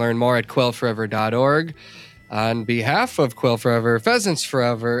information. You can learn more at quailforever.org. On behalf of Quail Forever, Pheasants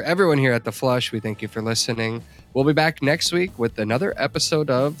Forever, everyone here at The Flush, we thank you for listening. We'll be back next week with another episode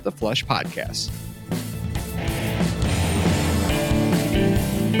of The Flush Podcast.